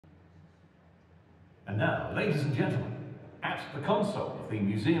And now, ladies and gentlemen, at the console of the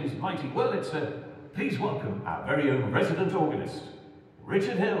museum's mighty Wurlitzer, please welcome our very own resident organist,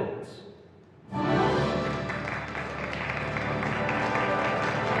 Richard Hills.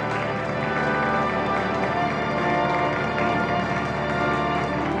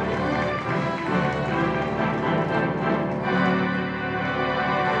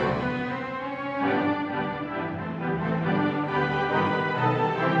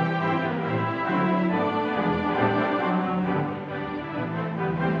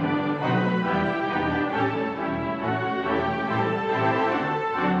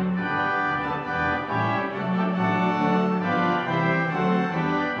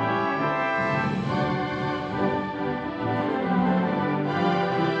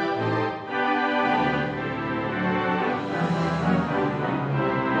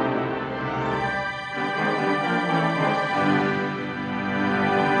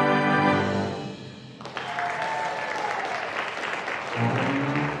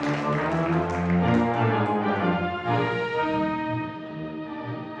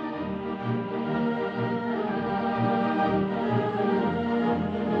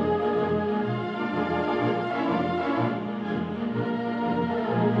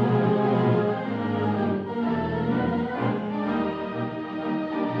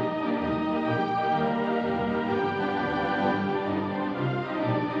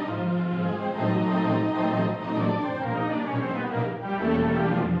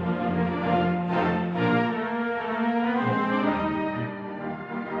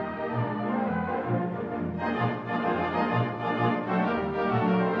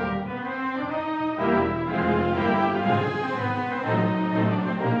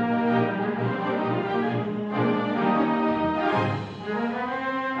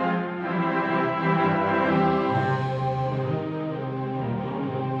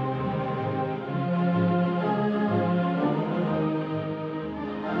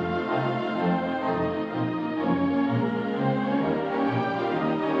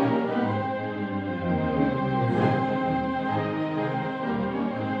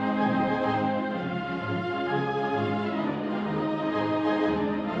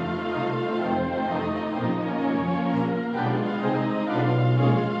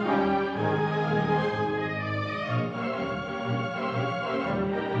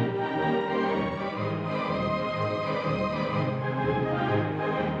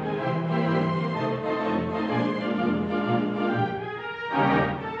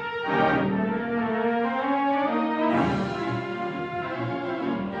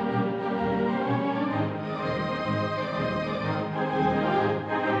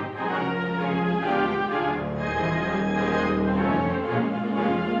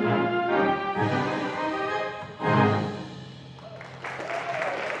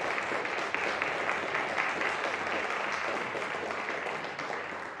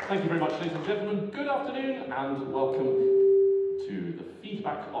 Thank you very much, ladies and gentlemen. Good afternoon and welcome to the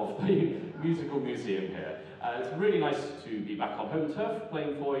feedback of the Musical Museum here. It's really nice to be back on home turf,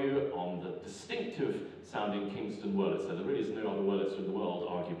 playing for you on the distinctive sounding Kingston Wurlitzer. There really is no other Wurlitzer in the world,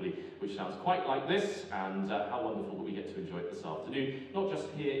 arguably, which sounds quite like this, and how wonderful that we get to enjoy it this afternoon, not just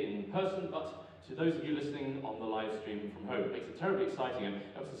here in person, but to those of you listening on the live stream from home. It makes it terribly exciting and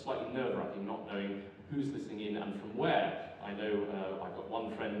also slightly nerve-wracking not knowing who's listening in and from where. I know I've got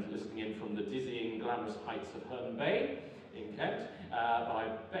one friend listening in from the dizzying, glamorous heights of Herne Bay in Kent, but I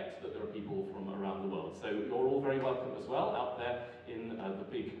bet that there are people from around the world. So you're all very welcome as well out there in the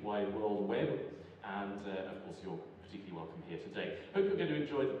big wide world web, and of course you're particularly welcome here today. Hope you're going to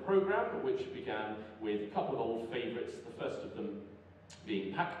enjoy the programme, which began with a couple of old favourites, the first of them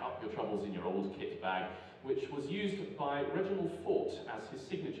being Pack Up Your Troubles in Your Old Kit Bag, which was used by Reginald Fort as his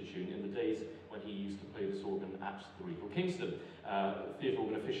signature tune in the days when he used to play this organ at the Regal Kingston. Theatre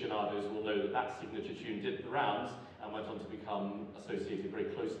organ aficionados will know that that signature tune did the rounds and went on to become associated very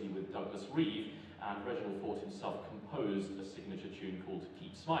closely with Douglas Reeve, and Reginald Fort himself composed a signature tune called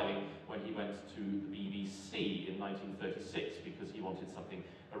Keep Smiling when he went to the BBC in 1936 because he wanted something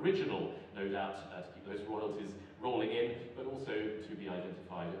original, no doubt, to keep those royalties rolling in, but also to be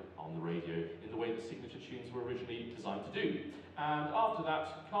identified on the radio in the way that signature tunes were originally designed to do. And after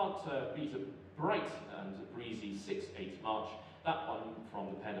that, can't beat a bright and breezy 6/8 march, that one from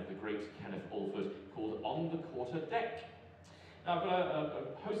the pen of the great Kenneth Alford, called On the Quarter Deck. Now, I've got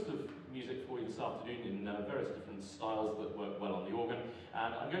a host of music for you this afternoon in various different styles that work well on the organ,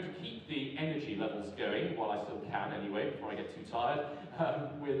 and I'm going to keep the energy levels going, while I still can anyway, before I get too tired,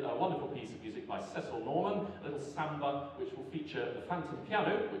 with a wonderful piece of music by Cecil Norman, a little samba, which will feature the phantom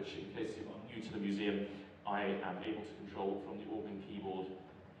piano, which, in case you're new to the museum, I am able to control from the organ keyboard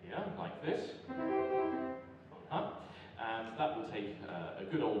here, like this.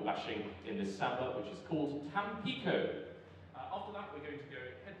 good old bashing in this samba, which is called Tampico. After that, we're going to go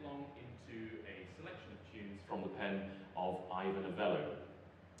headlong into a selection of tunes from the pen of Ivan Novello.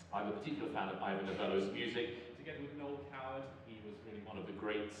 I'm a particular fan of Ivan Novello's music. Together with Noel Coward, he was really one of the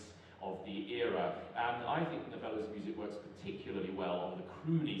greats of the era, and I think Novello's music works particularly well on the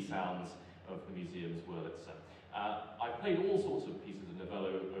croony sounds of the museum's Wurlitzer. I've played all sorts of pieces of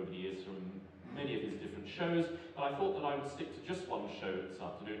Novello over the years from many of his different shows, but I thought that I would stick to just one show this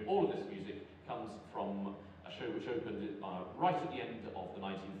afternoon. All of this music comes from a show which opened right at the end of the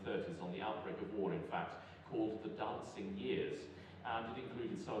 1930s, on the outbreak of war in fact, called The Dancing Years. And it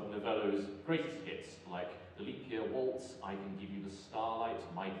included some of Novello's greatest hits, like the Leap Year Waltz, I Can Give You the Starlight,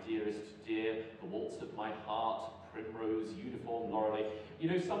 My Dearest Dear, The Waltz of My Heart, Primrose, Uniform Lorelei. You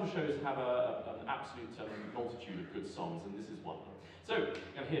know, some shows have an absolute multitude of good songs, and this is one of them. So,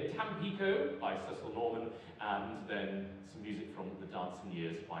 you're going to hear Tampico by Cecil Norman, and then some music from The Dancing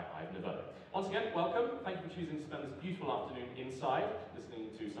Years by Ivan Novello. Once again, welcome. Thank you for choosing to spend this beautiful afternoon inside, listening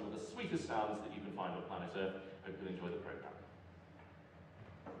to some of the sweetest sounds that you can find on planet Earth. Hope you'll enjoy the programme.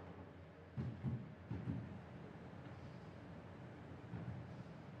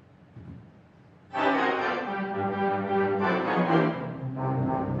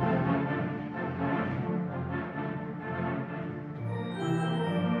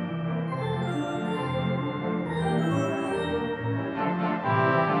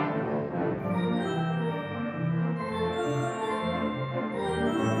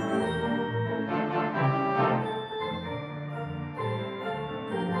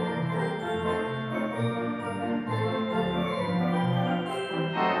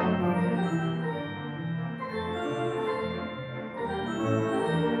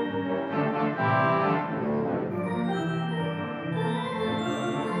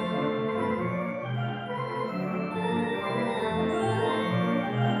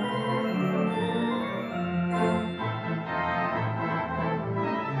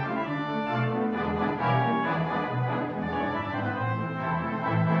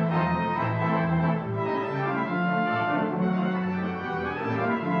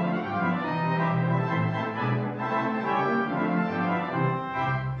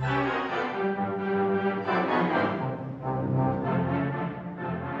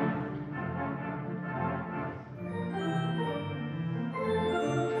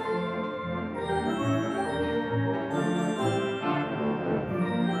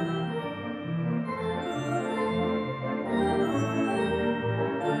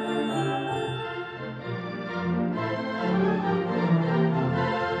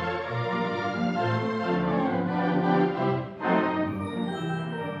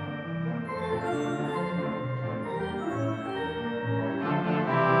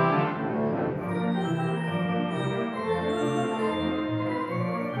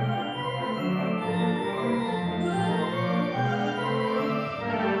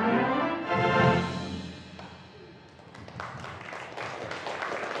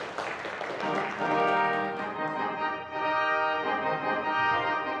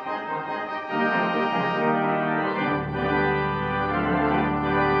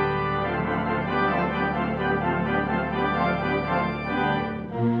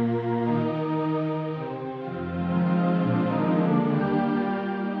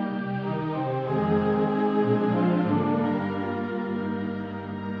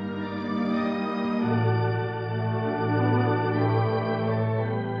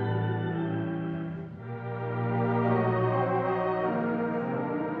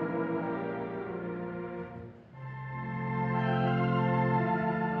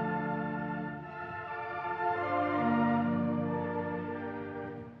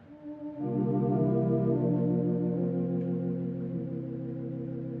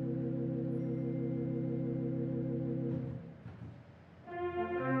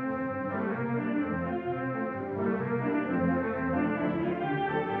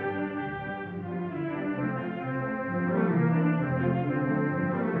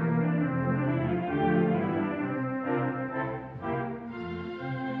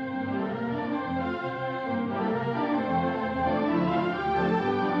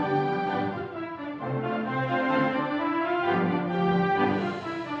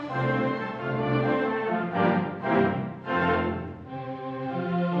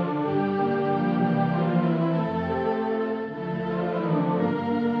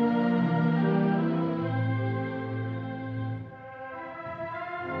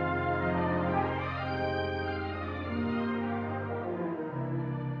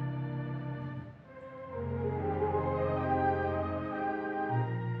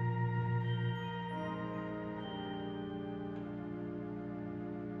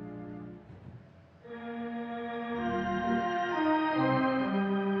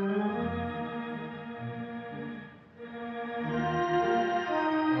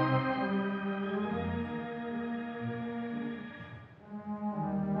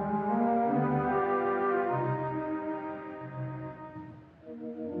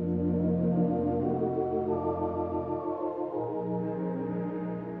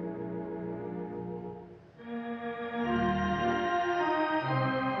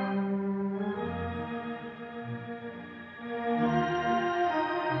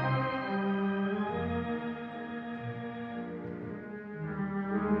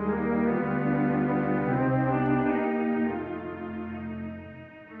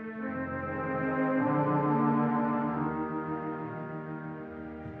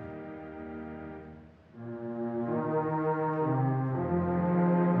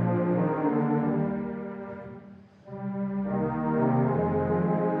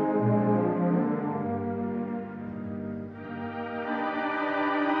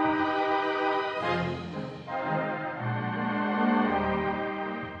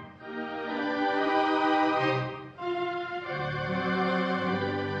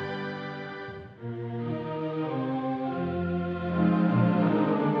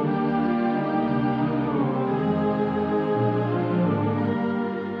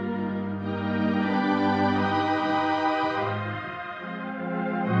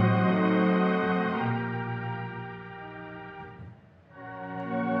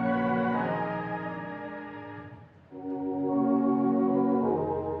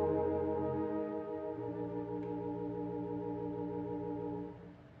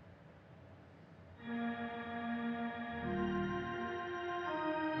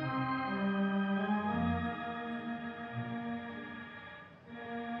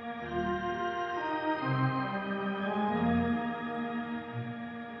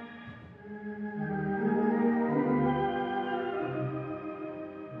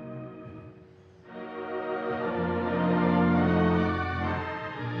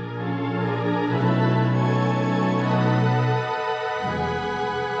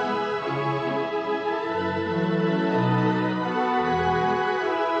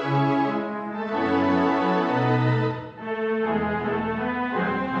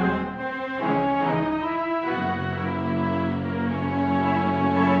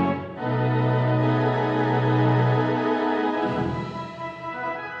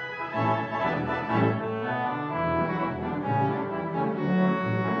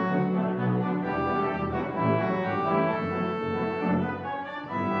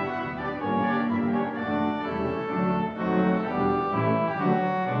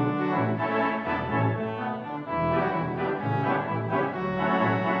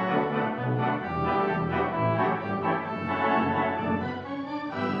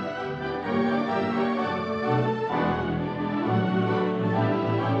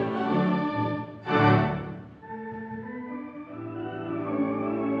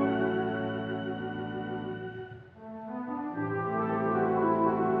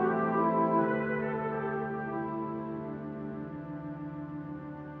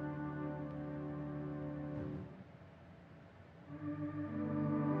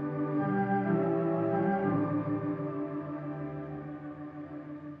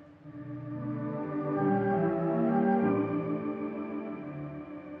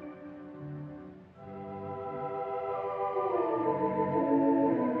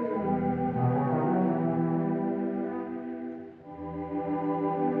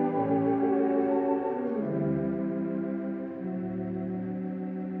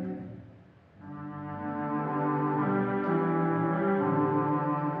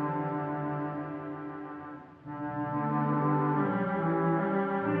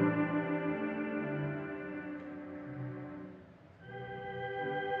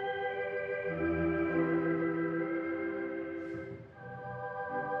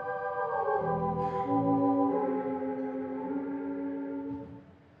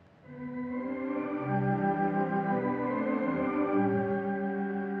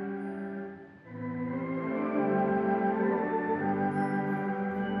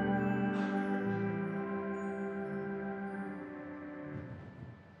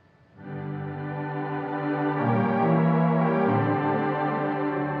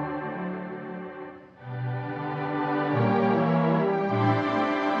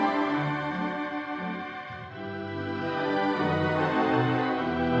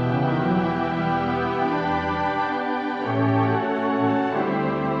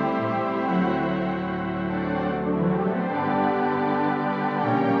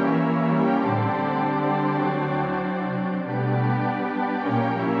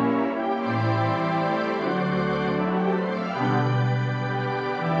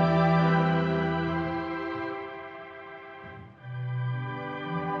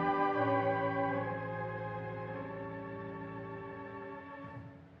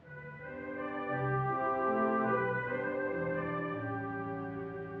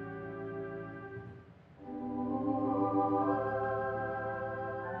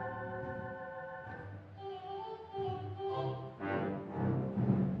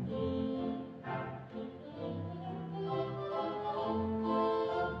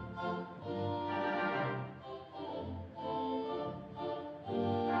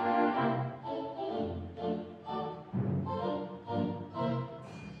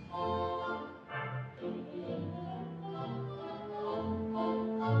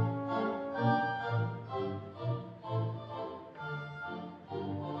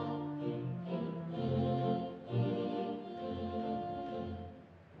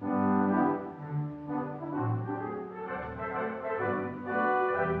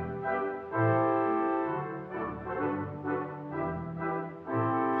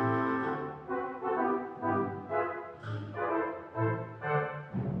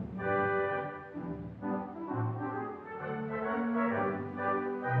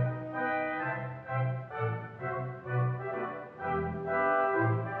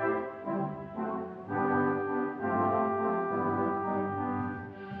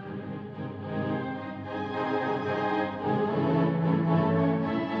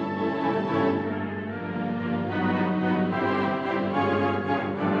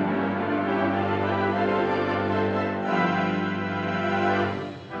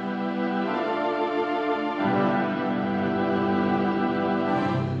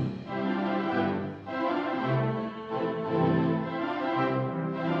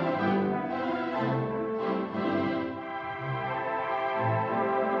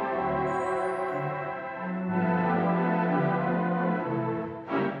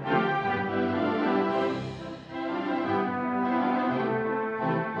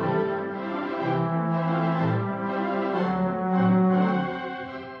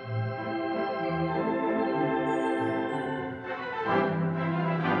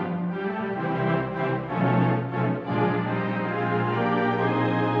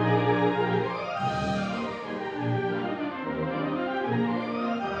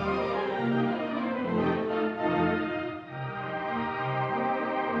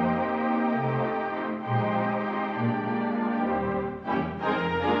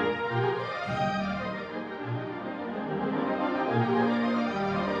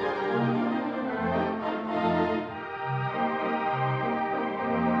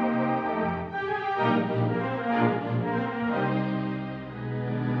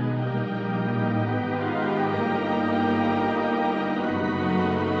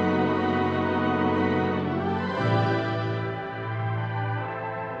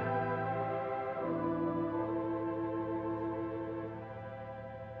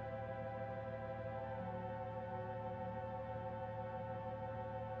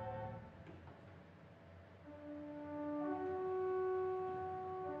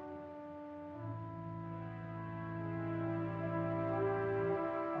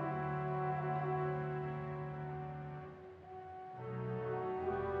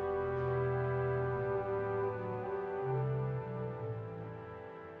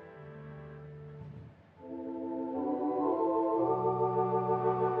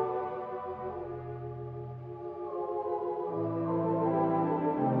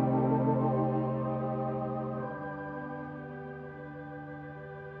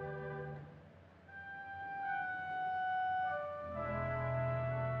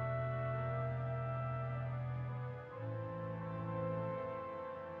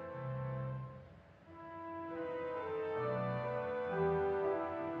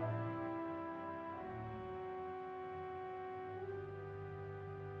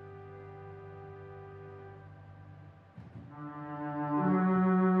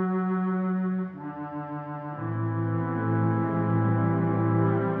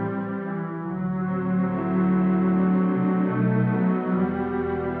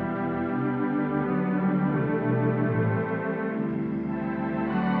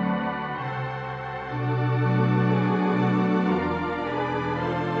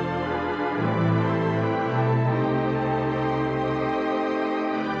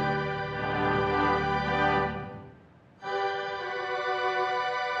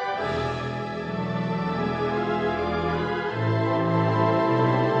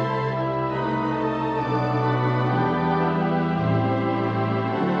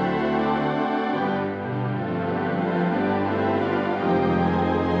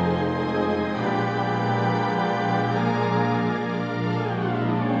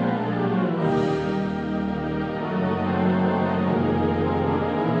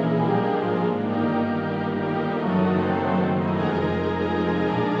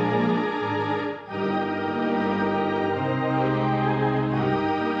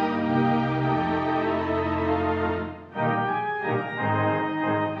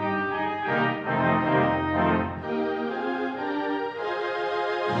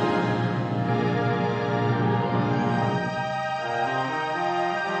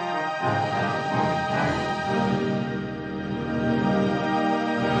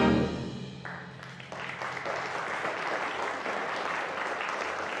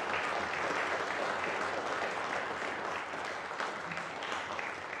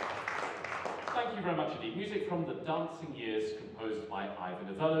 Dancing Years, composed by Ivan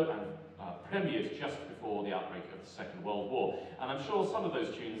Novello and premiered just before the outbreak of the Second World War. And I'm sure some of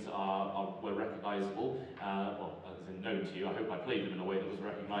those tunes were recognisable, well, as in known to you. I hope I played them in a way that was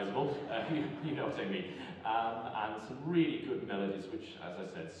recognisable. You know what I mean. And some really good melodies, which, as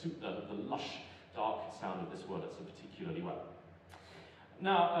I said, suit the lush, dark sound of this Wurlitzer particularly well.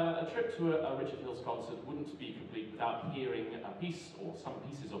 Now, a trip to a Richard Hills concert wouldn't be complete without hearing a piece or some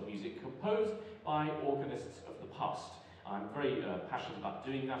pieces of music composed by organists of the past. I'm very passionate about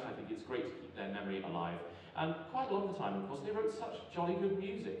doing that. I think it's great to keep their memory alive. And quite a lot of the time, of course, they wrote such jolly good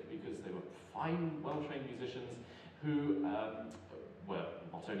music because they were fine, well-trained musicians who were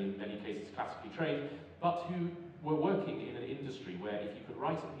not only in many cases classically trained, but who were working in an industry where if you could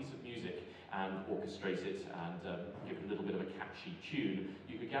write a piece of music and orchestrate it and give it a little bit of a catchy tune,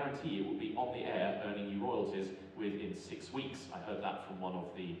 you could guarantee it would be on the air earning you royalties within 6 weeks. I heard that from one of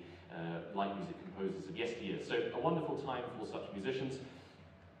the light music composers of yesteryear. So a wonderful time for such musicians,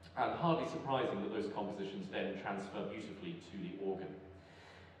 and hardly surprising that those compositions then transfer beautifully to the organ.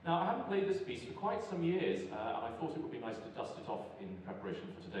 Now, I haven't played this piece for quite some years, and I thought it would be nice to dust it off in preparation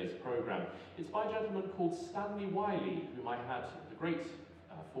for today's programme. It's by a gentleman called Stanley Wiley, whom I had the great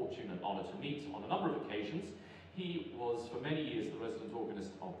fortune and honour to meet on a number of occasions. He was for many years the resident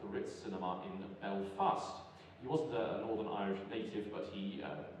organist of the Ritz Cinema in Belfast. He wasn't a Northern Irish native, but he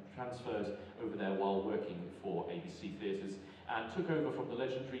transferred over there while working for ABC Theatres and took over from the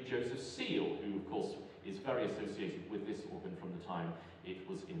legendary Joseph Seal, who of course is very associated with this organ from the time it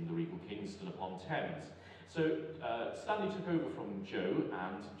was in the Regal Kingston upon Thames. So Stanley took over from Joe,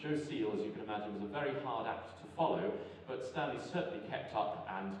 and Joe Seal, as you can imagine, was a very hard act to follow, but Stanley certainly kept up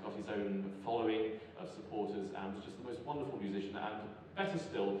and got his own following of supporters and was just the most wonderful musician, and better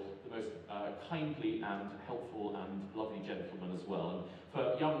still, the most kindly and helpful and lovely gentleman as well. And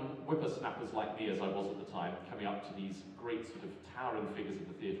for young whippersnappers like me, as I was at the time, coming up to these great sort of towering figures of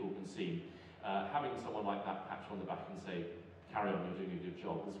the theatre organ scene, having someone like that pat you on the back and say, "Carry on, you're doing a good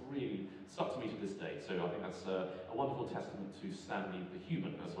job," was really stuck to me to this day. So I think that's a wonderful testament to Stanley the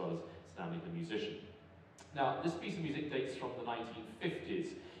human as well as Stanley the musician. Now, this piece of music dates from the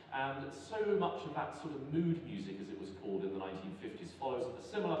 1950s, and so much of that sort of mood music, as it was called in the 1950s, follows a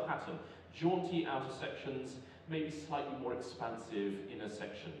similar pattern. Jaunty outer sections, maybe slightly more expansive inner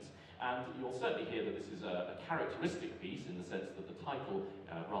sections. And you'll certainly hear that this is a characteristic piece in the sense that the title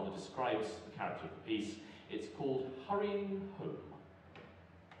rather describes the character of the piece. It's called Hurrying Home.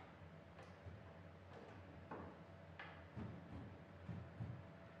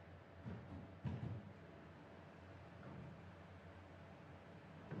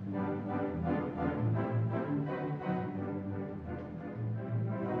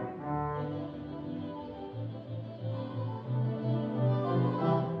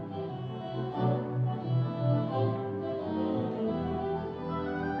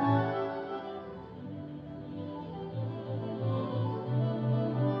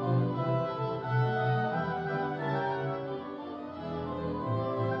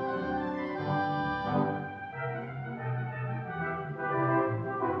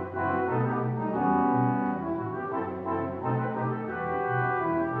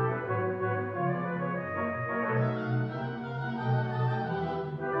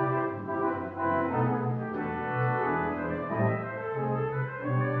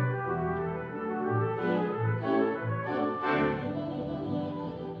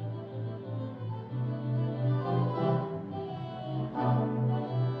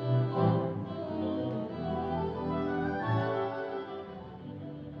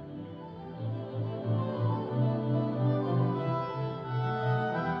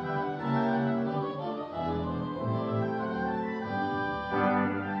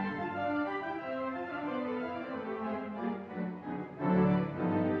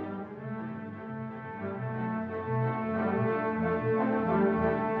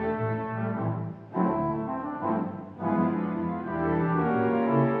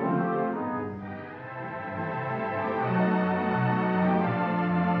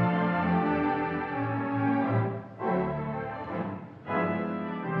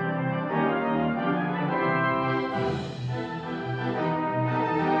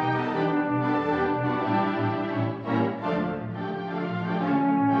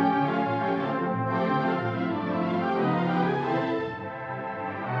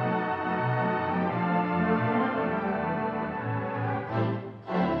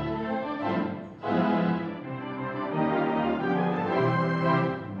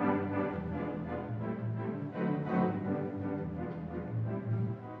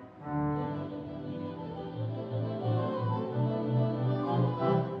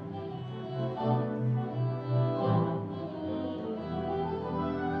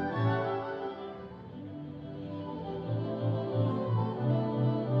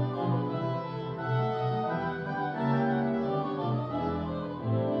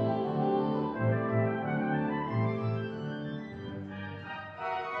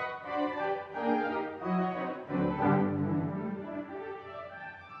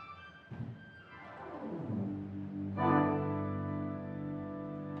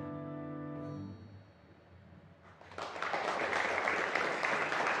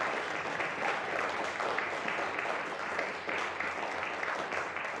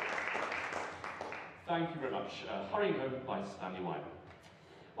 much. Hurrying Home by Stanley Wyman.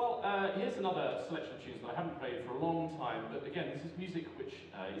 Well, here's another selection of tunes that I haven't played for a long time, but again, this is music which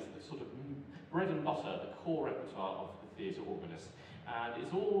is the sort of bread and butter, the core repertoire of the theatre organist. And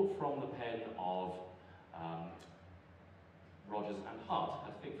it's all from the pen of Rodgers and Hart. I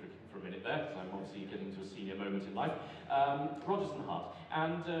had to think for a minute there, because I'm obviously getting to a senior moment in life. Rodgers and Hart.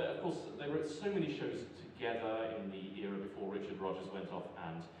 And of course, they wrote so many shows together in the era before Richard Rodgers went off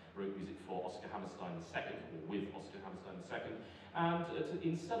and wrote music for Oscar Hammerstein II, or with Oscar Hammerstein II. And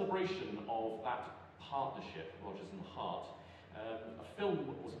in celebration of that partnership, Rodgers and Hart, a film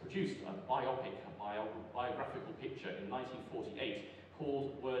was produced, a biopic, a biographical picture in 1948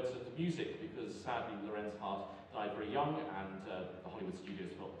 called Words and Music, because sadly Lorenz Hart died very young, and the Hollywood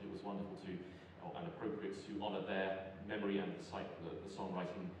studios felt that it was wonderful and appropriate to honour their memory and the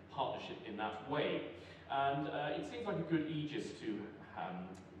songwriting partnership in that way. And it seems like a good aegis to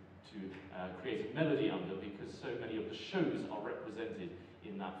create a melody under, because so many of the shows are represented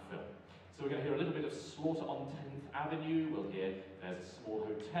in that film. So we're going to hear a little bit of Slaughter on 10th Avenue, we'll hear There's a Small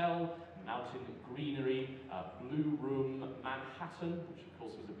Hotel, Mountain Greenery, Blue Room, Manhattan, which of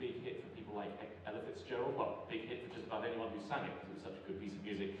course was a big hit for people like Ella Fitzgerald, well, big hit for just about anyone who sang it, because it was such a good piece of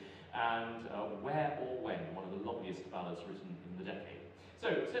music, and Where or When, one of the loveliest ballads written in the decade. So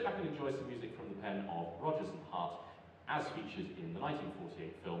sit back and enjoy some music from the pen of Rodgers and Hart, as featured in the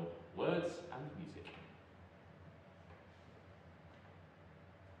 1948 film Words and Music.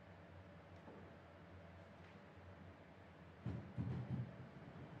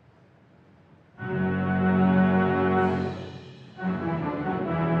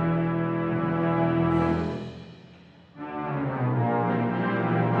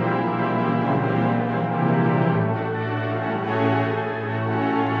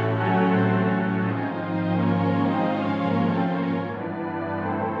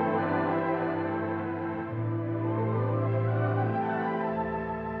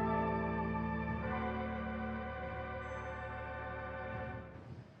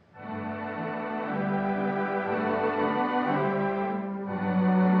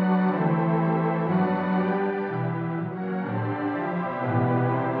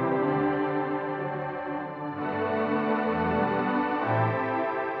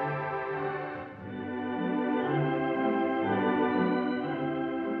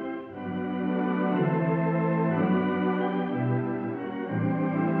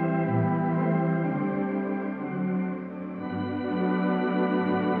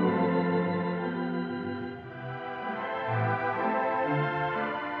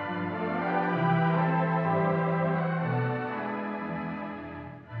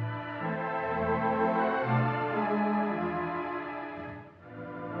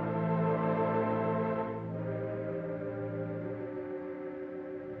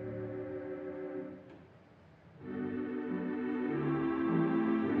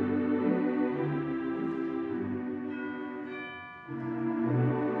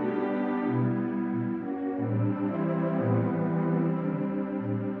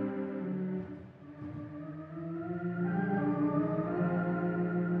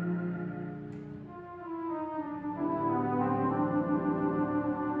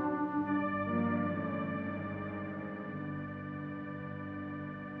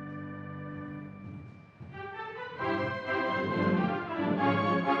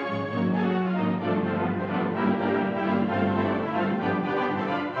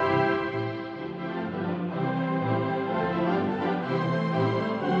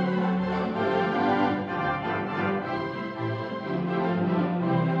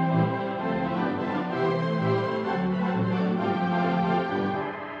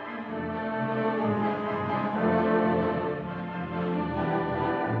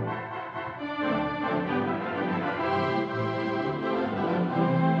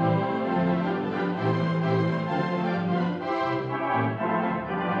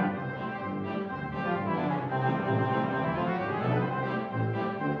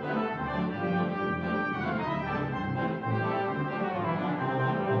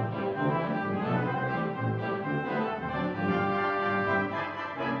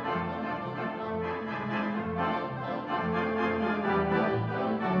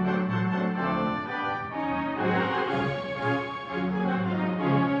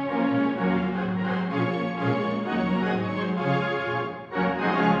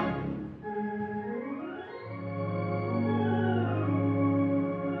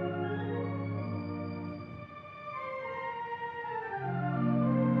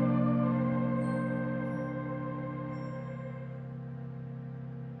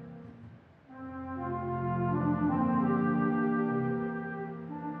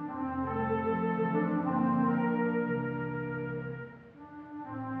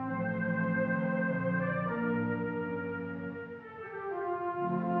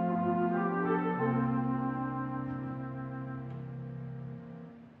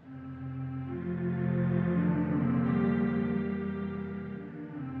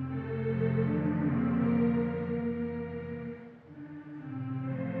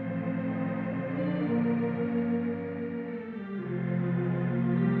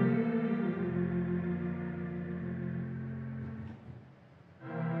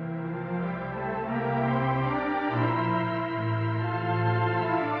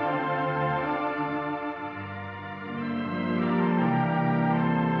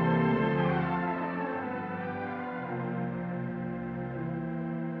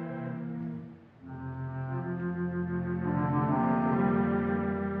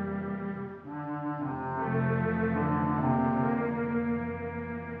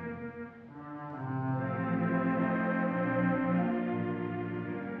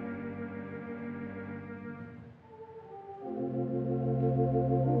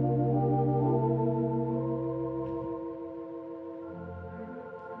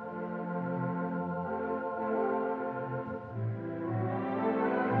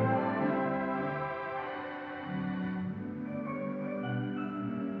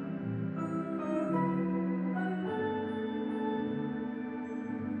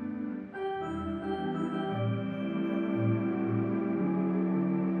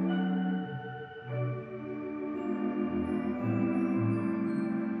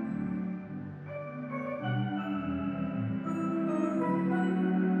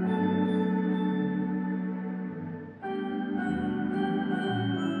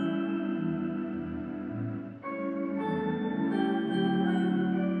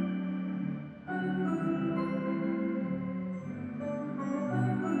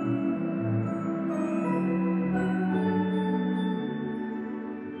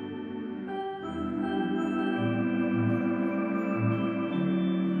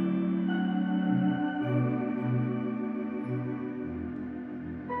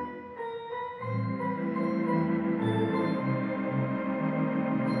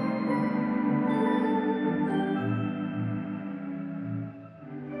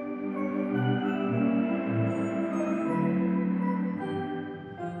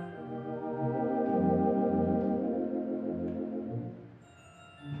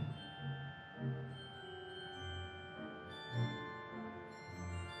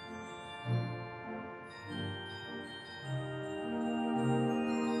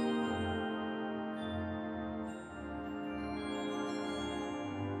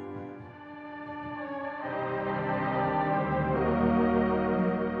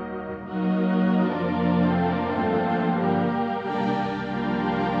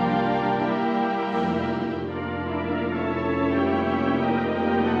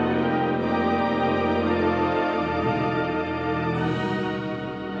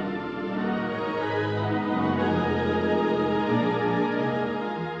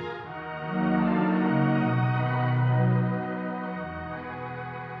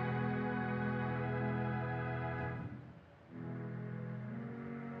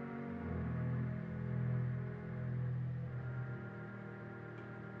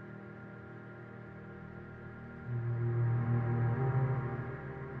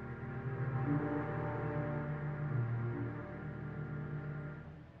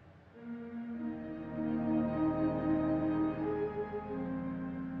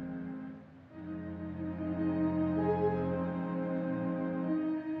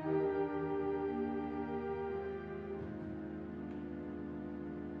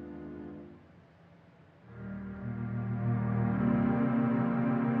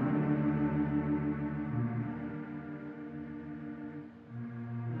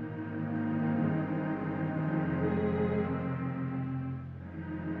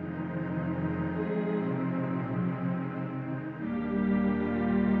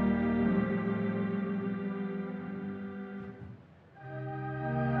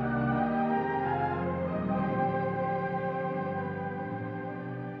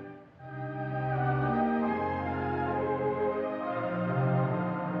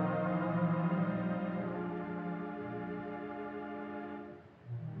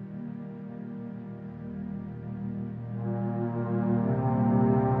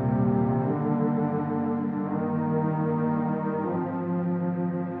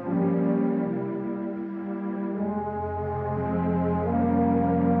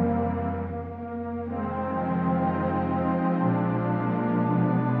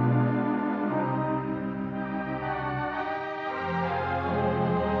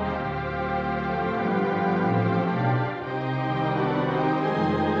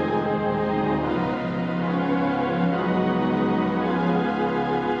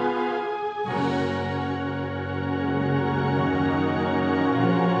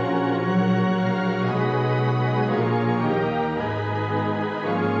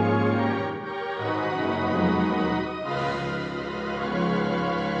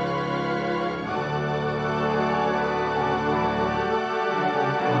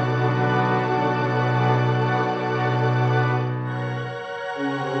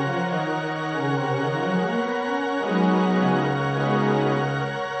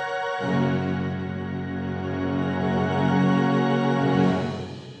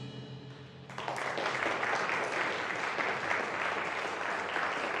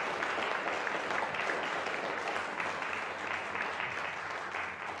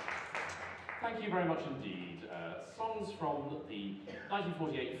 Thank you very much indeed. Songs from the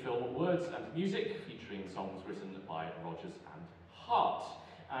 1948 film Words and Music, featuring songs written by Rodgers and Hart.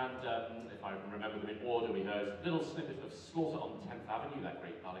 And if I can remember them in order, we heard a little snippet of Slaughter on 10th Avenue, that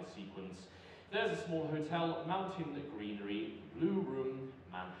great ballet sequence. There's a Small Hotel, Mountain Greenery, Blue Room,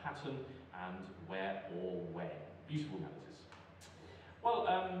 Manhattan, and Where or When. Beautiful melodies. Well,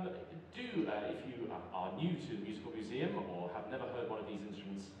 if you are new to the Musical Museum or have never heard one of these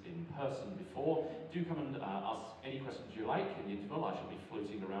instruments in person before, do come and ask any questions you like in the interval. I shall be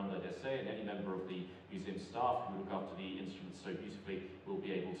floating around, I dare say, and any member of the museum staff who look after the instruments so beautifully will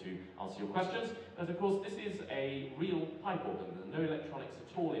be able to answer your questions. But of course, this is a real pipe organ. There are no electronics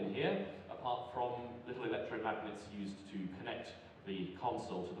at all in here, apart from little electromagnets used to connect the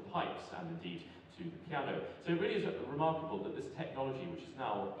console to the pipes and indeed to the piano. So it really is remarkable that this technology, which is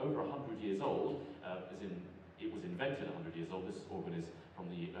now over 100 years old, as in it was invented 100 years old, this organ is from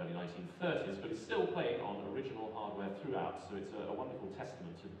the early 1930s, but it's still playing on original hardware throughout, so it's a wonderful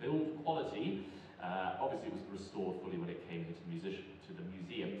testament to build quality. Obviously it was restored fully when it came to the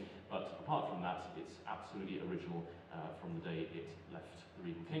museum, but apart from that, it's absolutely original from the day it left the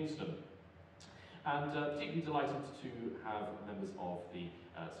Regal Kingston. And particularly delighted to have members of the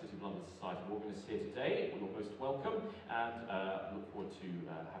City of London Society of Organists here today. You're most welcome, and look forward to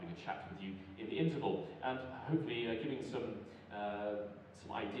having a chat with you in the interval, and hopefully giving some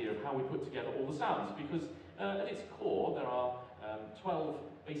idea of how we put together all the sounds, because at its core there are 12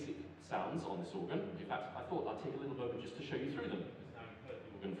 basic sounds on this organ. In fact, I thought I'd take a little moment just to show you through them, because now you've heard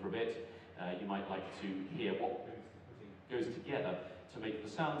the organ for a bit, you might like to hear what goes together to make the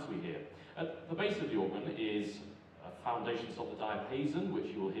sounds we hear. At the base of the organ is foundations of the diapason, which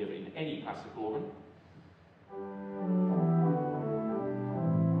you will hear in any classical organ.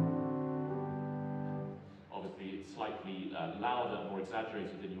 Obviously, it's slightly louder and more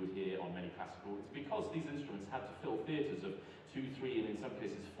exaggerated than you would hear on many classical organs, because these instruments had to fill theatres of 2, 3, and in some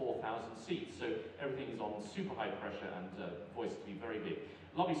cases 4,000 seats. So everything is on super high pressure and voiced to be very big.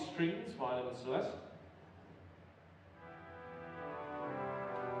 Lovely strings, violin and celeste.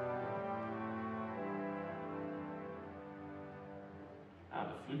 And a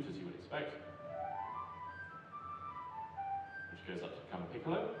flute, as you would expect, which goes up to become a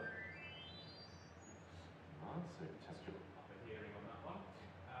piccolo. So test your upper hearing on that one.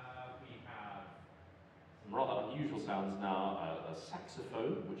 We have some rather unusual sounds now. A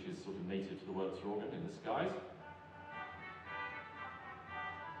saxophone, which is sort of native to the Wurlitzer organ in the skies.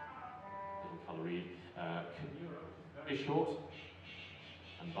 Little colour reed. Canura, very short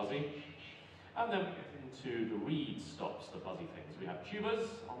and buzzy. And then we get into the reed stops, the buzzy things. We have tubas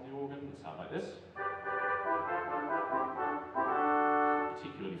on the organ that sound like this.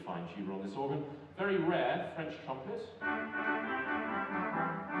 Particularly fine tuba on this organ. Very rare French trumpet.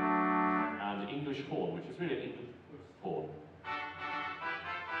 And English horn, which is really an English horn.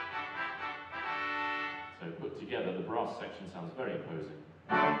 So put together, the brass section sounds very imposing.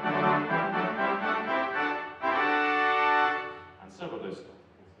 And several of those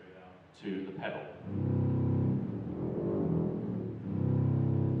stops go down to the pedal.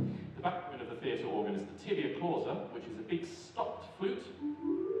 The backbone of the theatre organ is the tibia clausa, which is a big stopped flute.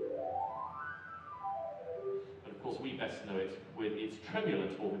 But of course we best know it with its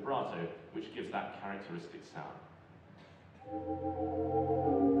tremulant or vibrato, which gives that characteristic sound.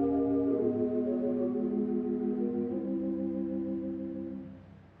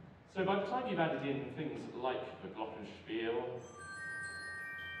 So by the time you've added in things like the glockenspiel,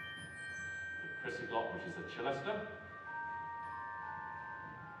 the Chrysoglot, which is a celesta,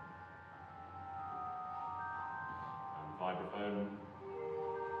 and vibraphone.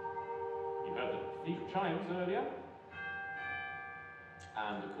 You heard the cathedral chimes earlier,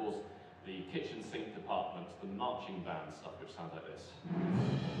 and of course the kitchen sink department, the marching band stuff, which sounds like this.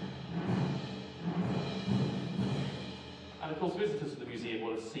 And of course visitors to the museum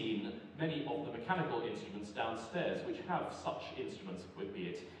will have seen many of the mechanical instruments downstairs which have such instruments, be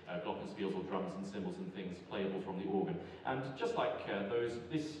it glockenspiels or drums and cymbals and things playable from the organ. And just like those,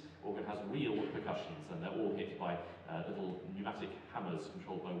 this organ has real percussions, and they're all hit by little pneumatic hammers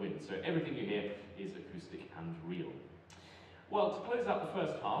controlled by wind. So everything you hear is acoustic and real. Well, to close out the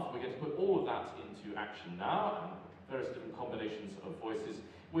first half, we're going to put all of that into action now, and various different combinations of voices,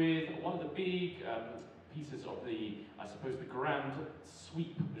 with one of the big pieces of the, I suppose, the grand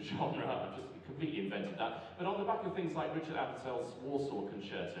sweep genre. I've just completely invented that. But on the back of things like Richard Abensel's Warsaw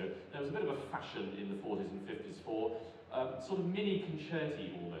Concerto, there was a bit of a fashion in the 40s and 50s for sort of mini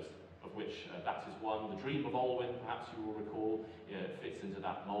concerti almost, of which that is one. The Dream of Olwen, perhaps you will recall, fits into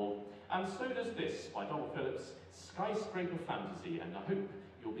that mould. And so does this, by Donald Phillips, Skyscraper Fantasy, and I hope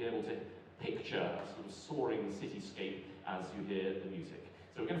you'll be able to picture, a sort of soaring cityscape as you hear the music.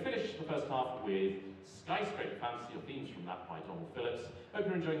 So we're going to finish the first half with Skyscraper, fantasy or themes from that by Donald Phillips. Hope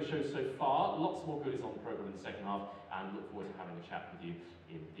you're enjoying the show so far. Lots more goodies on the programme in the second half, and look forward to having a chat with you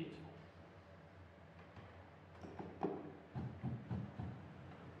in the interval.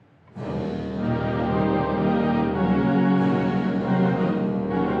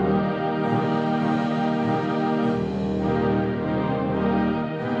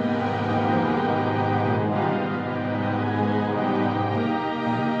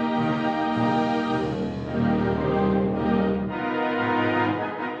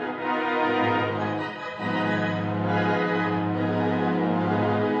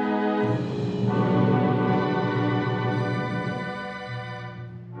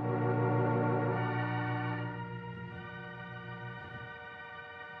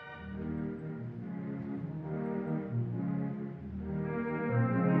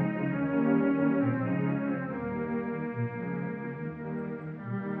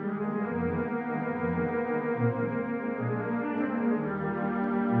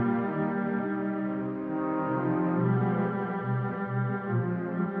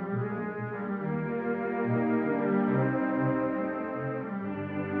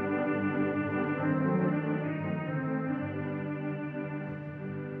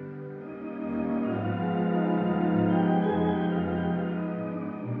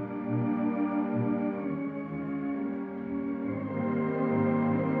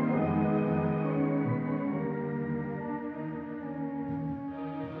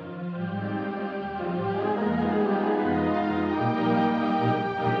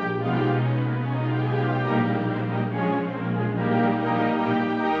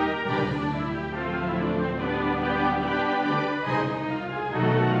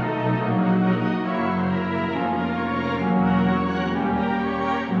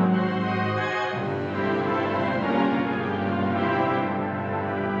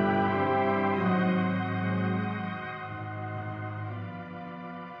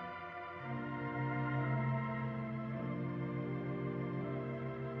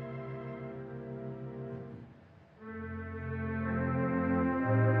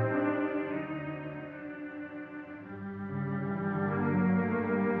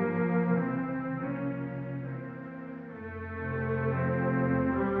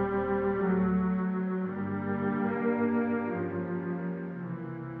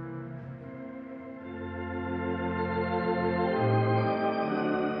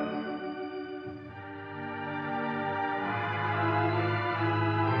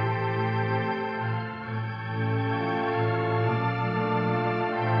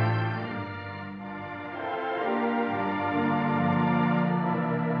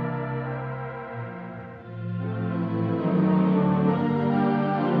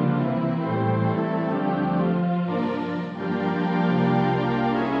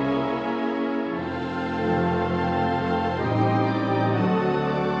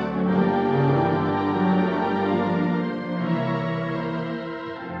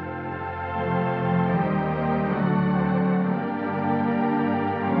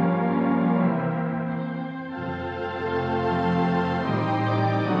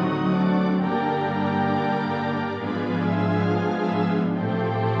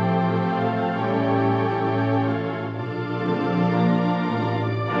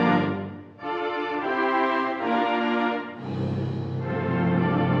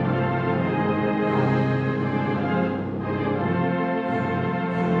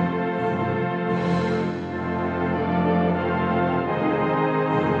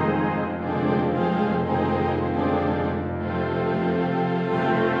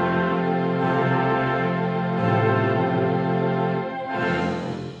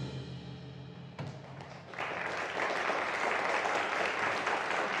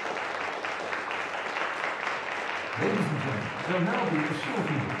 There'll now be a short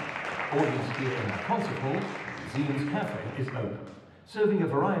evening. Audience here in the concert hall, the museum's cafe is open, serving a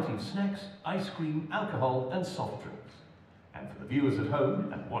variety of snacks, ice cream, alcohol and soft drinks. And for the viewers at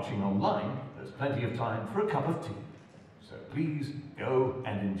home and watching online, there's plenty of time for a cup of tea. So please go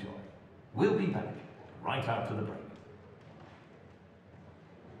and enjoy. We'll be back right after the break.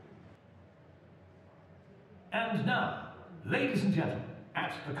 And now, ladies and gentlemen,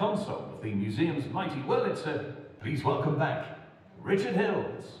 at the console of the museum's mighty Wurlitzer, please welcome back Richard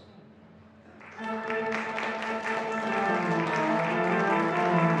Hills.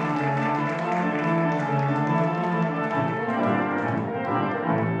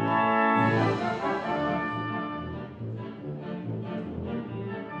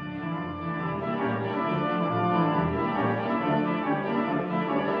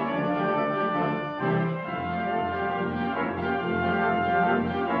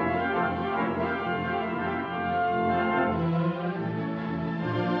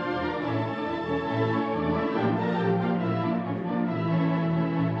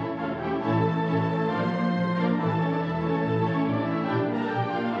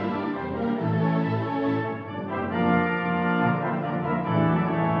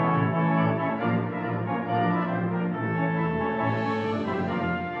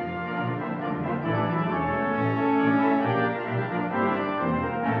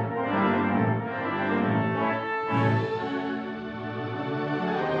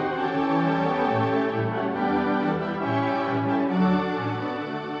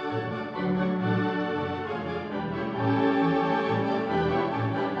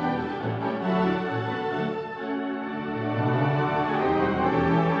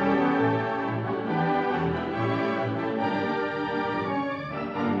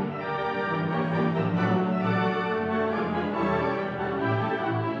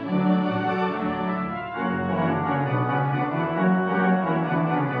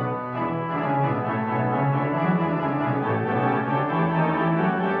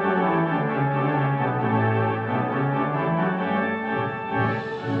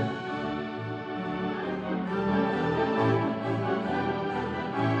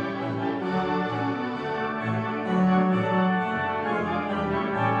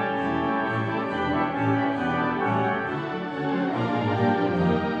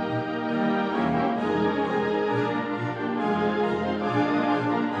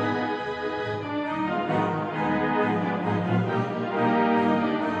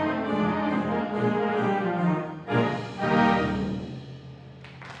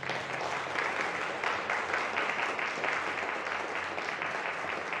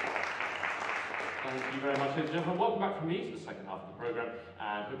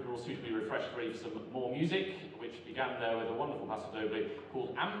 and hope you're all suitably refreshed, ready for some more music, which began there with a wonderful passo doble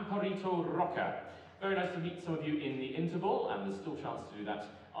called Amparito Rocca. Very nice to meet some of you in the interval, and there's still a chance to do that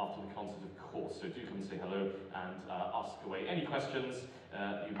after the concert, of course, so do come and say hello and ask away any questions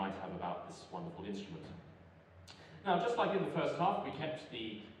you might have about this wonderful instrument. Now, just like in the first half, we kept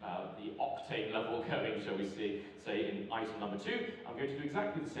the octane level going, shall we say, in item number 2. I'm going to do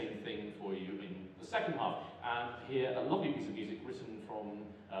exactly the same thing for you in the second half, and hear a lovely piece of music written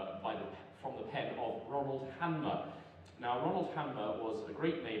from the pen of Ronald Hanmer. Now, Ronald Hanmer was a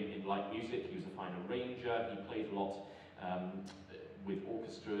great name in light music. He was a fine arranger. He played a lot with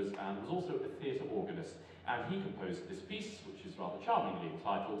orchestras and was also a theatre organist. And he composed this piece, which is rather charmingly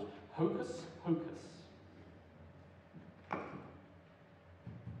entitled Hocus Pocus.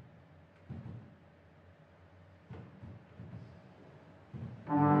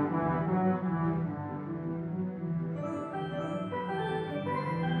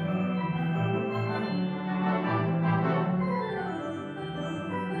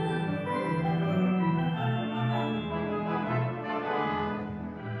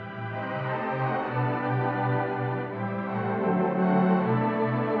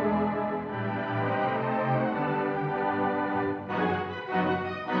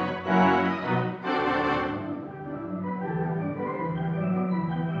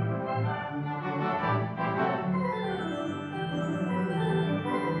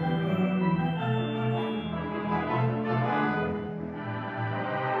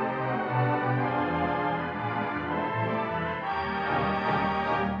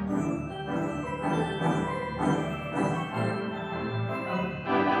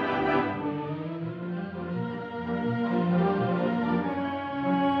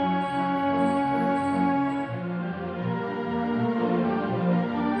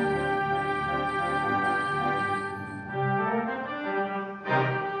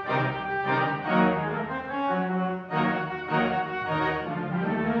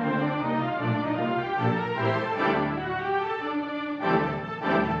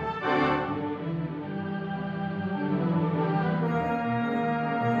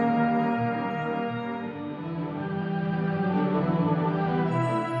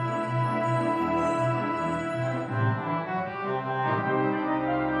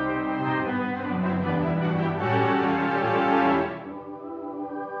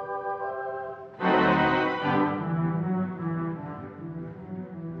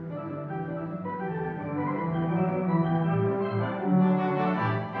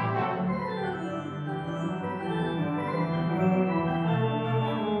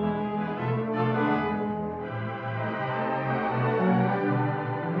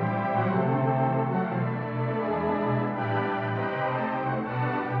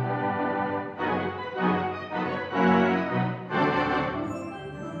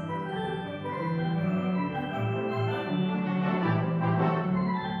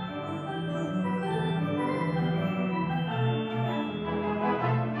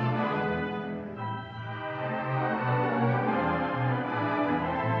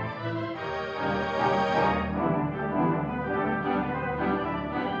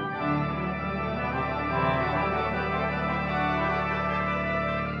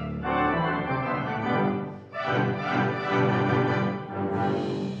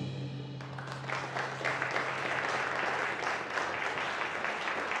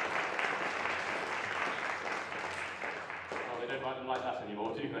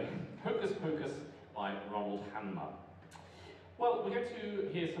 Hocus Pocus by Ronald Hanmer. Well, we're going to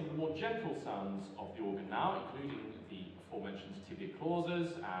hear some of the more gentle sounds of the organ now, including the aforementioned tibia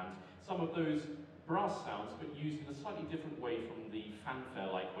clauses and some of those brass sounds, but used in a slightly different way from the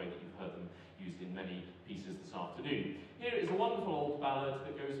fanfare-like way that you've heard them used in many pieces this afternoon. Here is a wonderful old ballad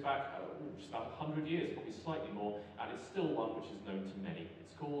that goes back just about 100 years, probably slightly more, and it's still one which is known to many.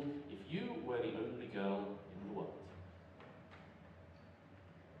 It's called If You Were the Only Girl in the World.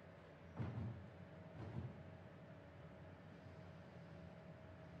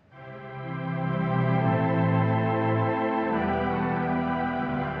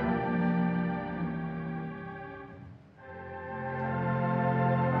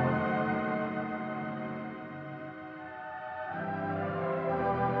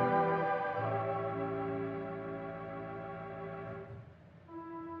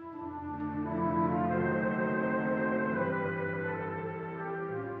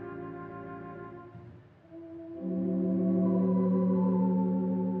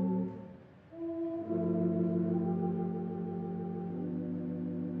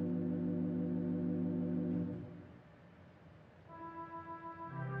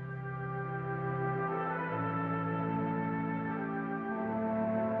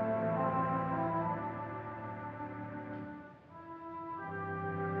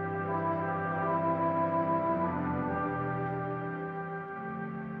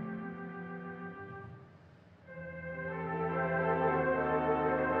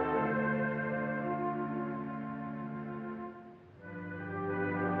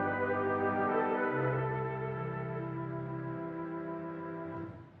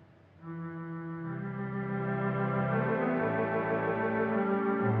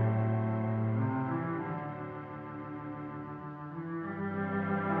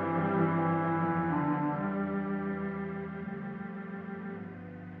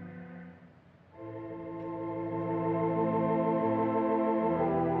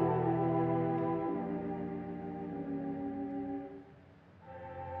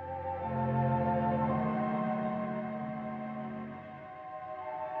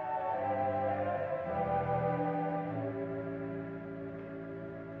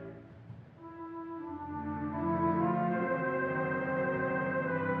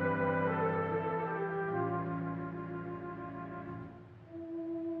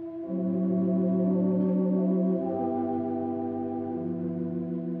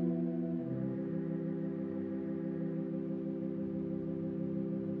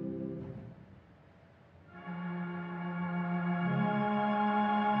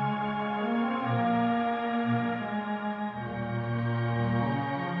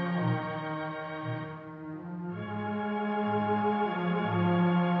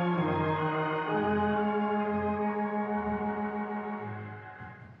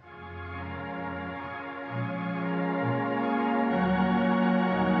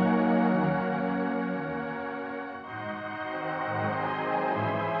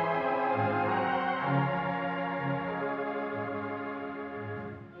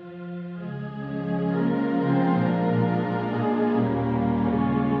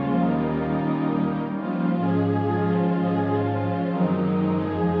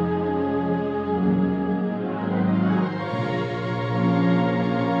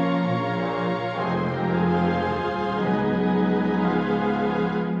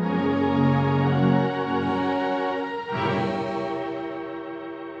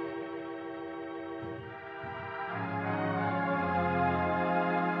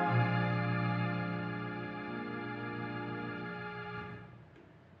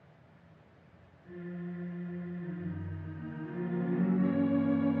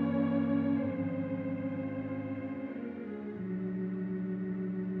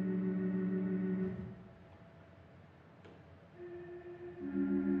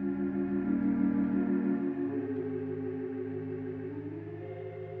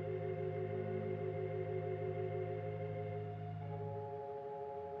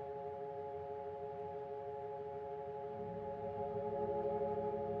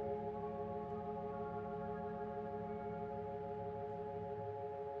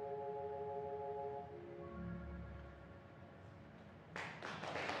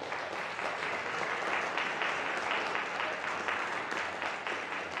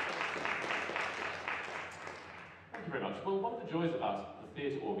 much. Well, one of the joys about the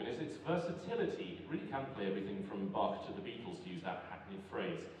theatre organ is its versatility. It really can play everything from Bach to the Beatles, to use that hackneyed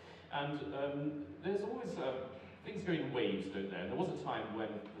phrase. And there's always things go in waves, don't there? And there was a time when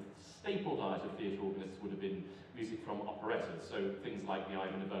the staple diet of theatre organists would have been music from operettas, so things like the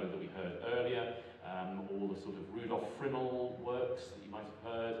Ivan Novello that we heard earlier, all the sort of Rudolf Frimmel works that you might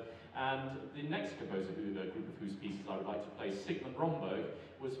have heard. And the next composer, a group of whose pieces I would like to play, Sigmund Romberg,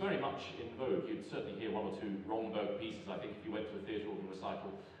 was very much in vogue. You'd certainly hear one or two Romberg pieces, I think, if you went to a theatre organ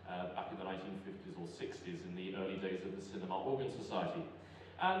recital back in the 1950s or 60s, in the early days of the Cinema Organ Society.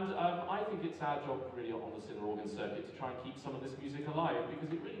 And I think it's our job really on the cinema organ circuit to try and keep some of this music alive,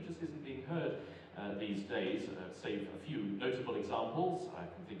 because it really just isn't being heard these days, save a few notable examples. I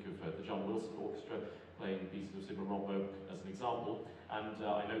can think of the John Wilson Orchestra playing pieces of Sigmund Romberg as an example, and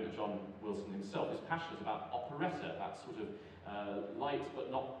I know that John Wilson himself is passionate about operetta, that sort of light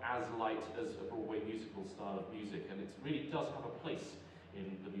but not as light as a Broadway musical style of music, and it really does have a place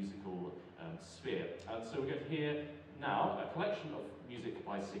in the musical sphere. And so we're going to hear now a collection of music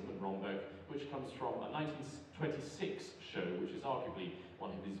by Sigmund Romberg, which comes from a 1926 show, which is arguably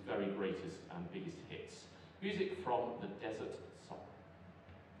one of his very greatest and biggest hits. Music from The Desert Song.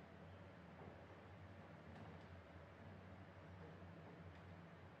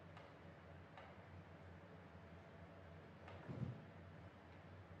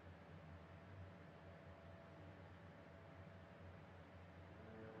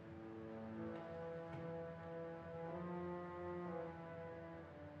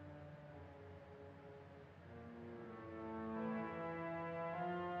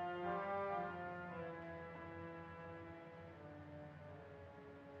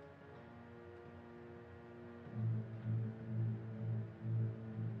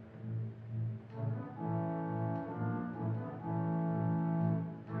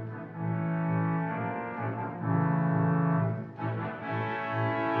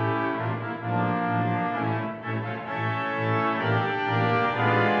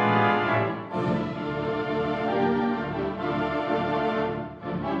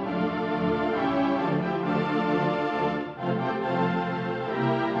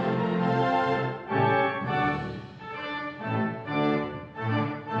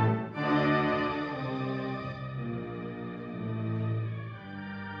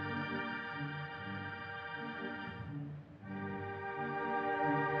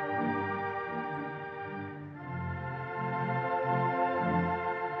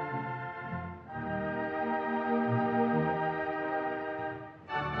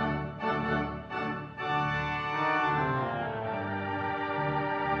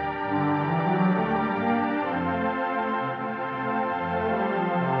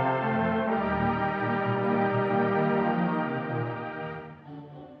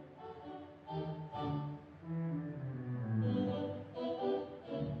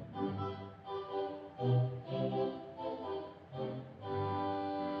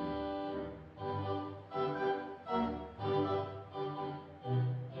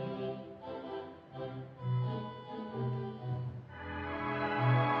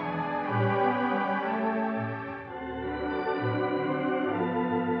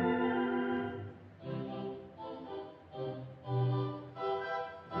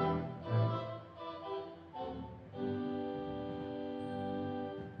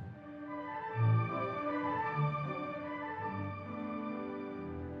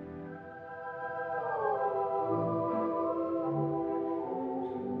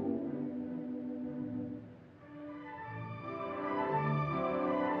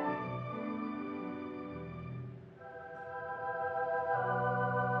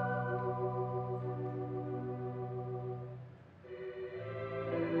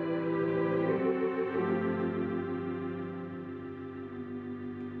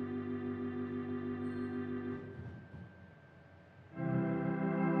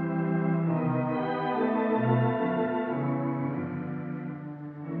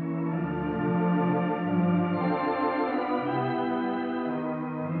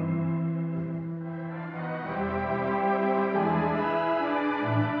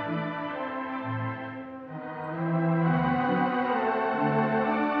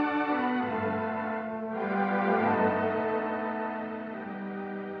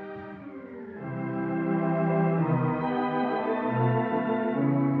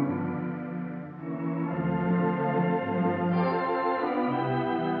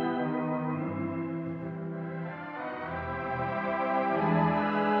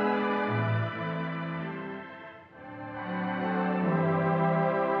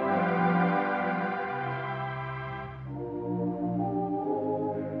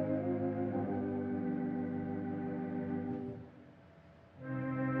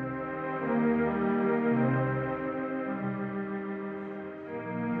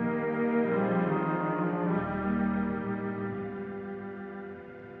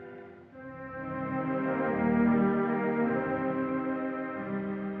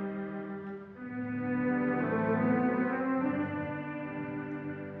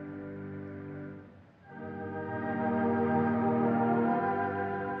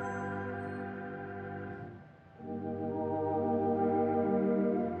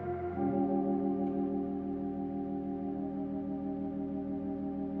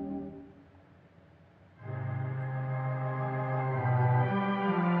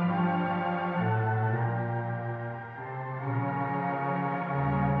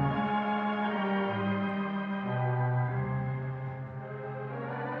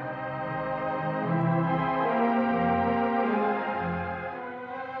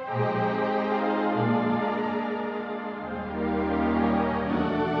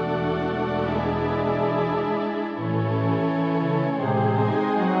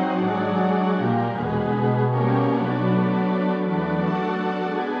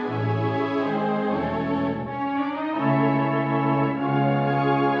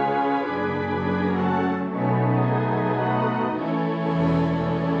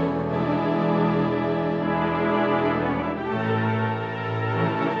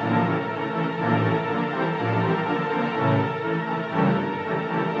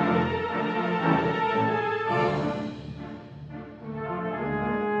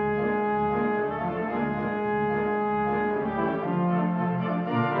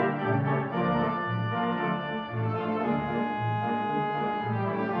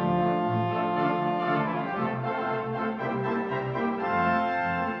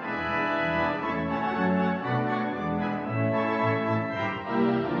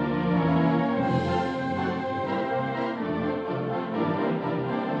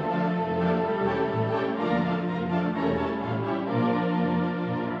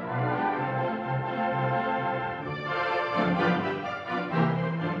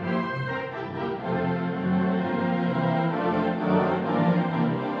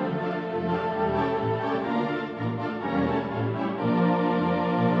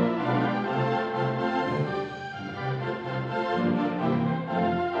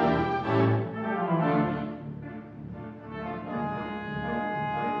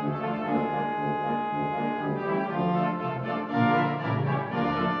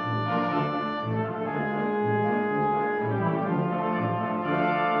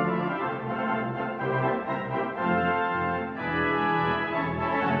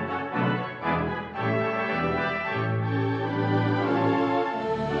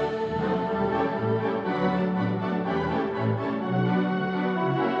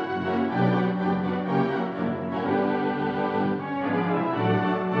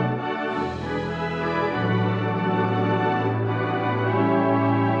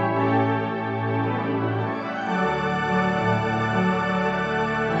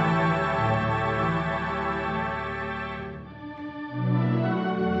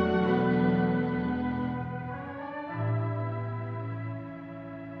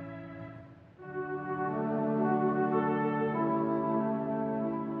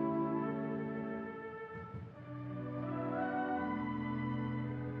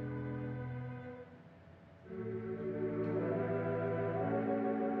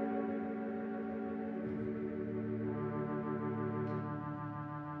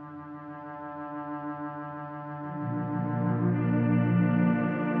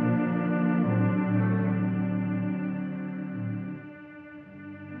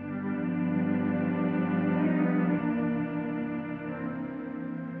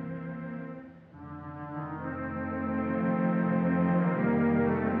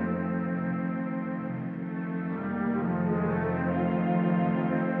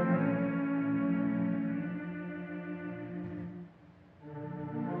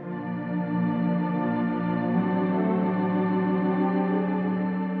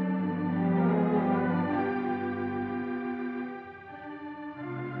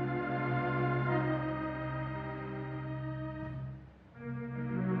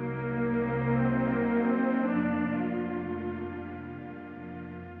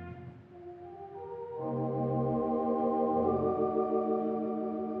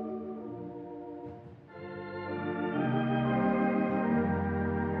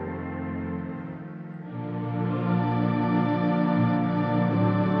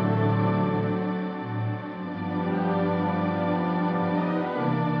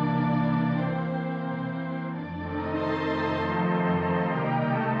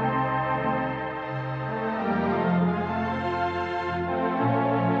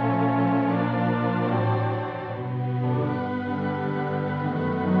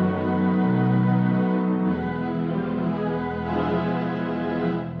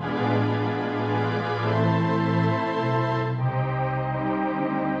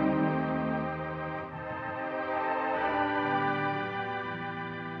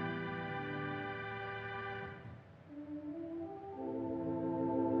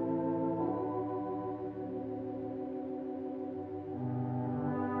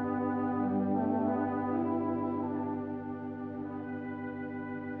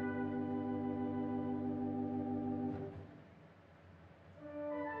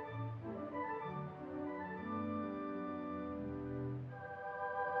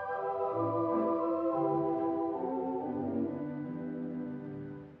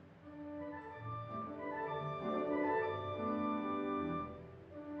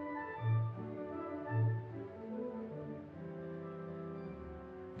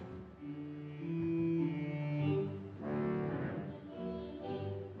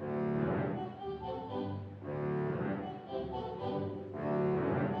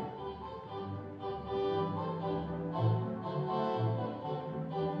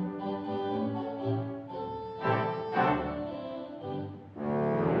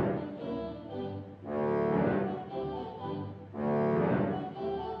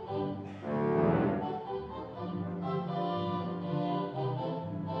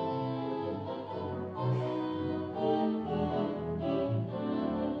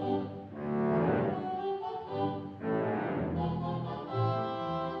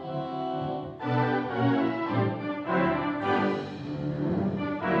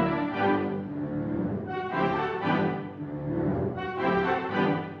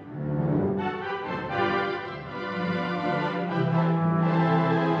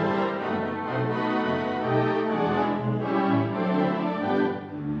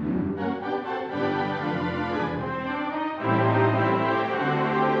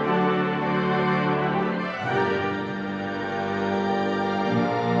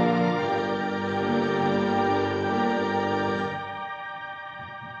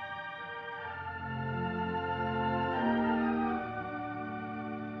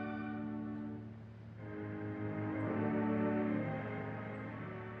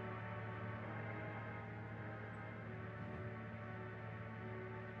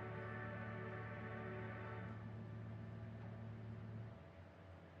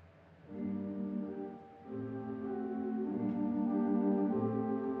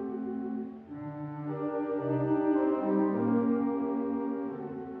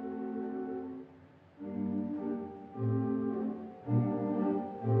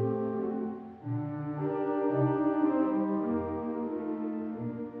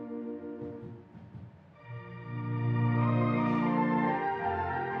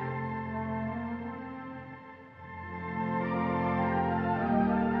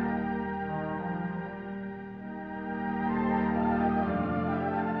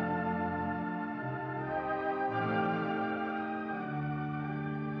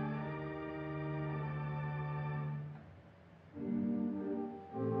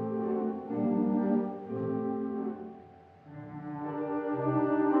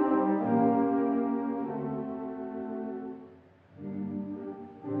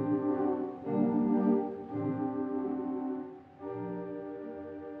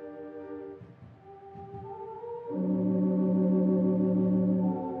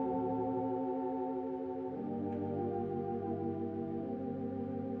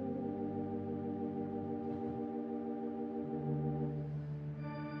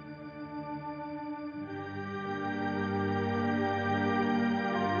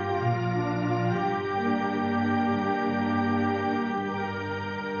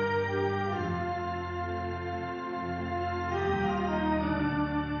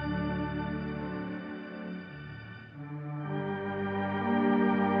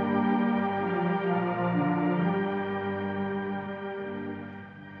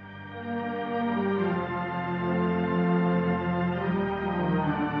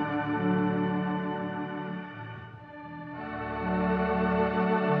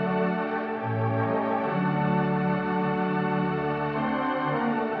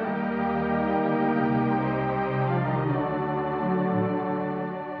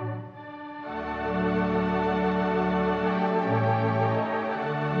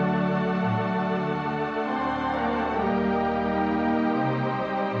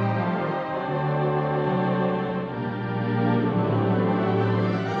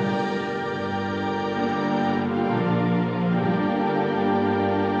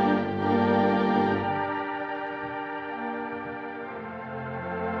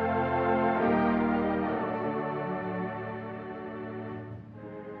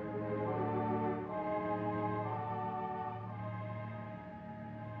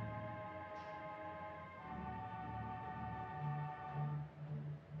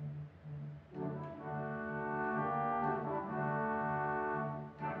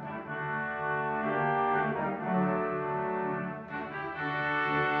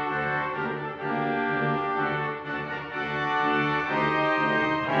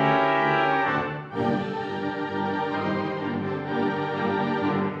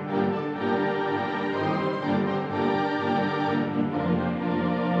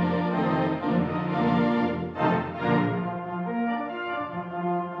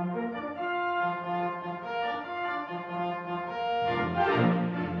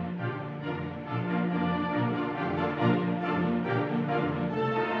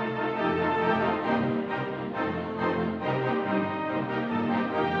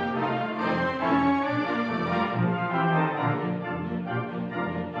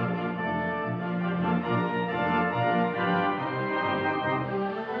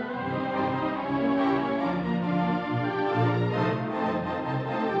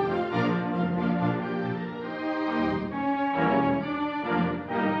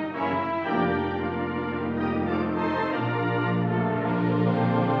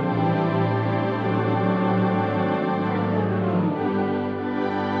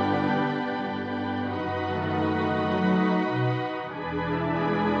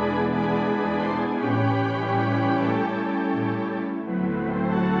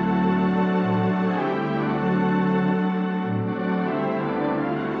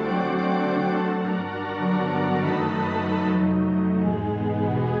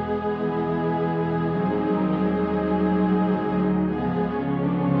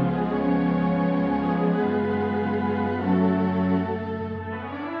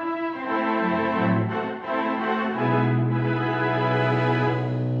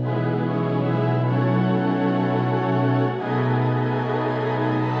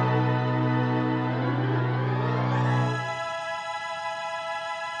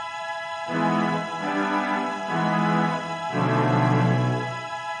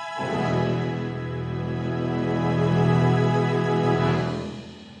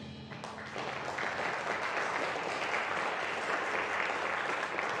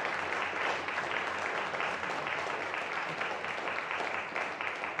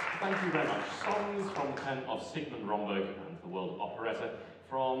 Romberg and the world of operetta,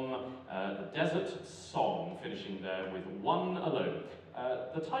 from the Desert Song, finishing there with One Alone.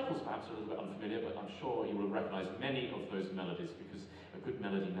 The title's perhaps a little bit unfamiliar, but I'm sure you will recognise many of those melodies, because a good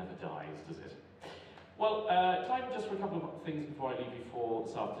melody never dies, does it? Well, time just for a couple of things before I leave you for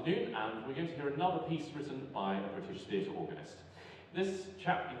this afternoon, and we're going to hear another piece written by a British theatre organist. This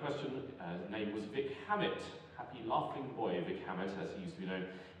chap in question, his name was Vic Hammett, Happy Laughing Boy Vic Hammett, as he used to be known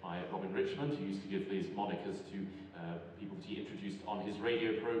by Robin Richmond, who used to give these monikers to people that he introduced on his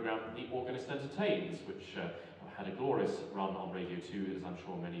radio programme, The Organist Entertains, which had a glorious run on Radio 2, as I'm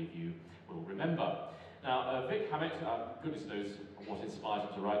sure many of you will remember. Now, Vic Hammett, goodness knows what inspired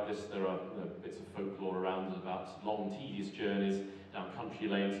him to write this. There are bits of folklore around about long, tedious journeys down country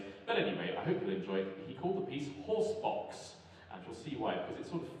lanes. But anyway, I hope you'll enjoy it. He called the piece Horsebox, and you'll see why, because it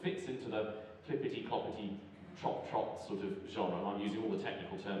sort of fits into the clippity-cloppity, trot-trot sort of genre. And I'm using all the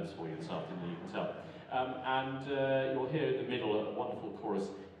technical terms for you this afternoon, you can tell. You'll hear in the middle a wonderful chorus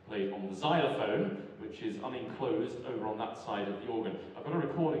played on the xylophone, which is unenclosed over on that side of the organ. I've got a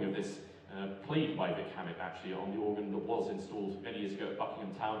recording of this played by Vic Hammett, actually, on the organ that was installed many years ago at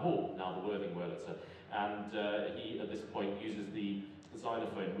Buckingham Town Hall, now the Worthing Wurlitzer. And he, at this point, uses the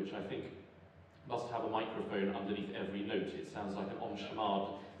xylophone, which I think must have a microphone underneath every note. It sounds like an en-chamade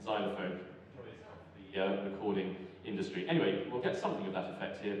xylophone of the recording industry. Anyway, we'll get something of that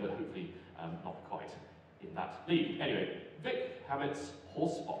effect here, but hopefully not quite in that league. Anyway, Vic Hammett's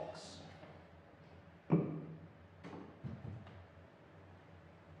Horsebox.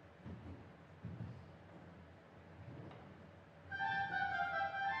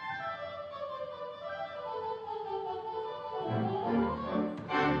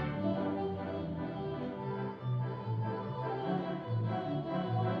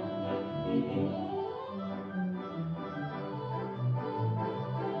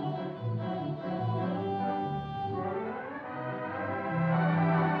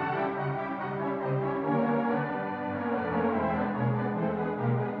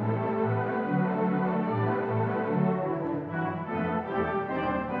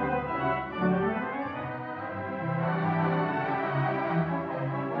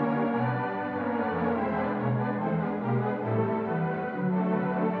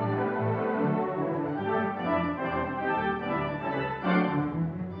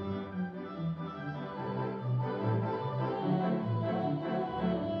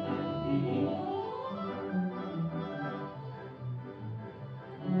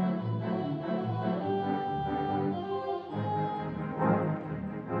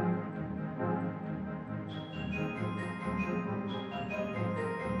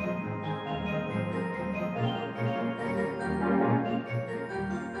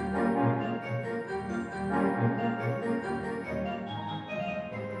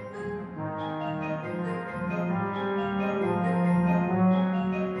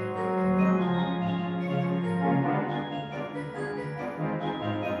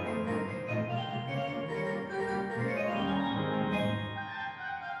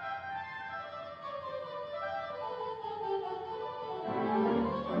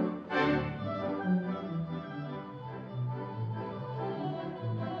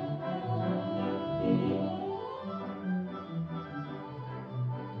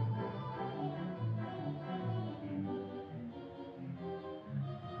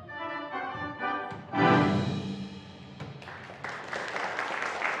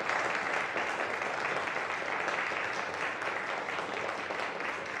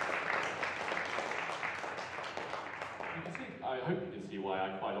 I hope you can see why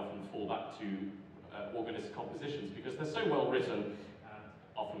I quite often fall back to organist compositions, because they're so well written and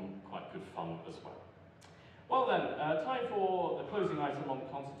often quite good fun as well. Well then, time for the closing item on the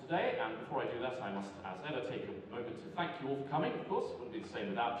concert today, and before I do that, I must, as ever, take a moment to thank you all for coming. Of course, it wouldn't be the same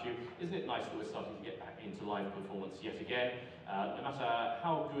without you. Isn't it nice that we're starting to get back into live performance yet again? No matter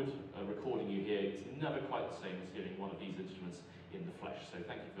how good a recording you hear, it's never quite the same as hearing one of these instruments in the flesh. So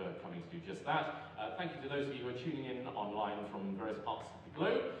thank you for coming to do just that. Thank you to those of you who are tuning in online from various parts of the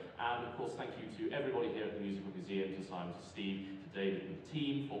globe, and of course thank you to everybody here at the Musical Museum, to Simon, to Steve, to David and the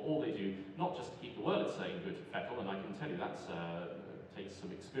team for all they do, not just to keep the Wurlitzer in good fettle, and I can tell you that takes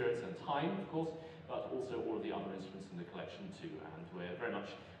some experience and time, of course, but also all of the other instruments in the collection too, and we're very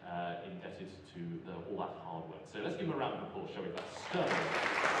much indebted to all that hard work. So let's give them a round of applause, shall we? That's sterling.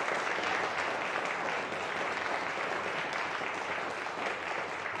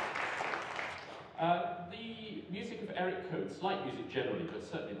 The music of Eric Coates, like music generally, but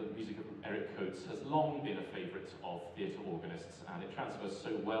certainly the music of Eric Coates, has long been a favourite of theatre organists, and it transfers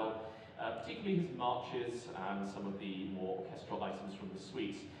so well, particularly his marches and some of the more orchestral items from the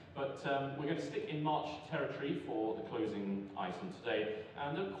suites. But we're going to stick in March territory for the closing item today,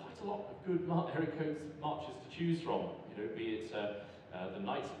 and there are quite a lot of good Eric Coates marches to choose from. You know, be it the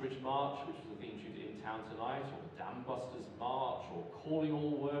Knightsbridge March, which was the theme tune to In Town Tonight, or the Dam Busters March, or Calling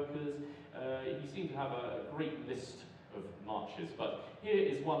All Workers. He seemed to have a great list of marches, but here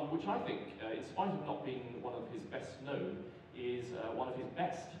is one which I think, in spite of not being one of his best known, is one of his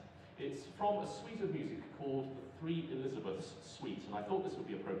best. It's from a suite of music called the Three Elizabeths Suite, and I thought this would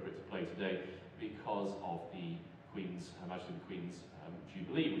be appropriate to play today because of the Queen's, Her Majesty the Queen's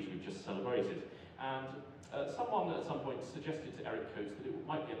Jubilee, which we've just celebrated. And someone at some point suggested to Eric Coates that it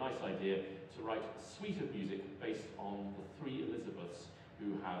might be a nice idea to write a suite of music based on the three Elizabeths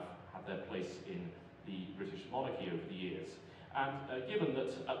who have had their place in the British monarchy over the years. And given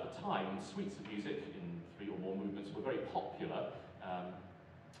that at the time suites of music in three or more movements were very popular,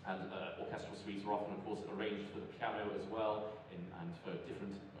 and orchestral suites were often, of course, arranged for the piano as well, and for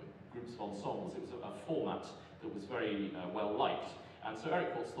different groups of ensembles. It was a format that was very well liked. And so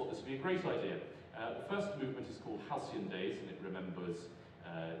Eric Coates thought this would be a great idea. The first movement is called Halcyon Days, and it remembers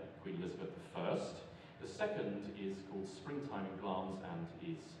Queen Elizabeth I. The second is called Springtime in Glamis, and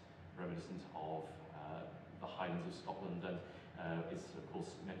is reminiscent of the Highlands of Scotland, and is, of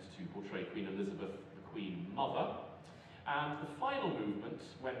course, meant to portray Queen Elizabeth, the Queen Mother. And the final movement,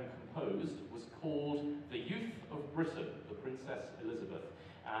 when composed, was called The Youth of Britain, the Princess Elizabeth.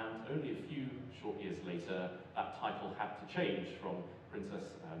 And only a few short years later, that title had to change from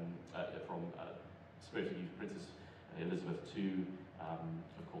Spirited Youth Princess Elizabeth to,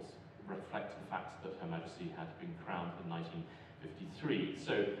 of course, reflect the fact that Her Majesty had been crowned in 1953.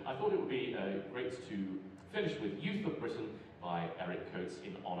 So I thought it would be great to finish with Youth of Britain by Eric Coates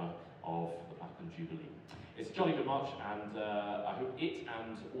in honour of the Platinum Jubilee. It's a jolly good march, and I hope it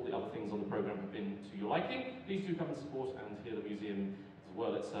and all the other things on the programme have been to your liking. Please do come and support and hear the museum as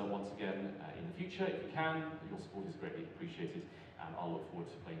well. It's once again in the future, if you can. Your support is greatly appreciated, and I'll look forward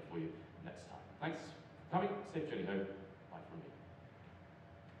to playing for you next time. Thanks for coming. Safe journey home. Bye from me.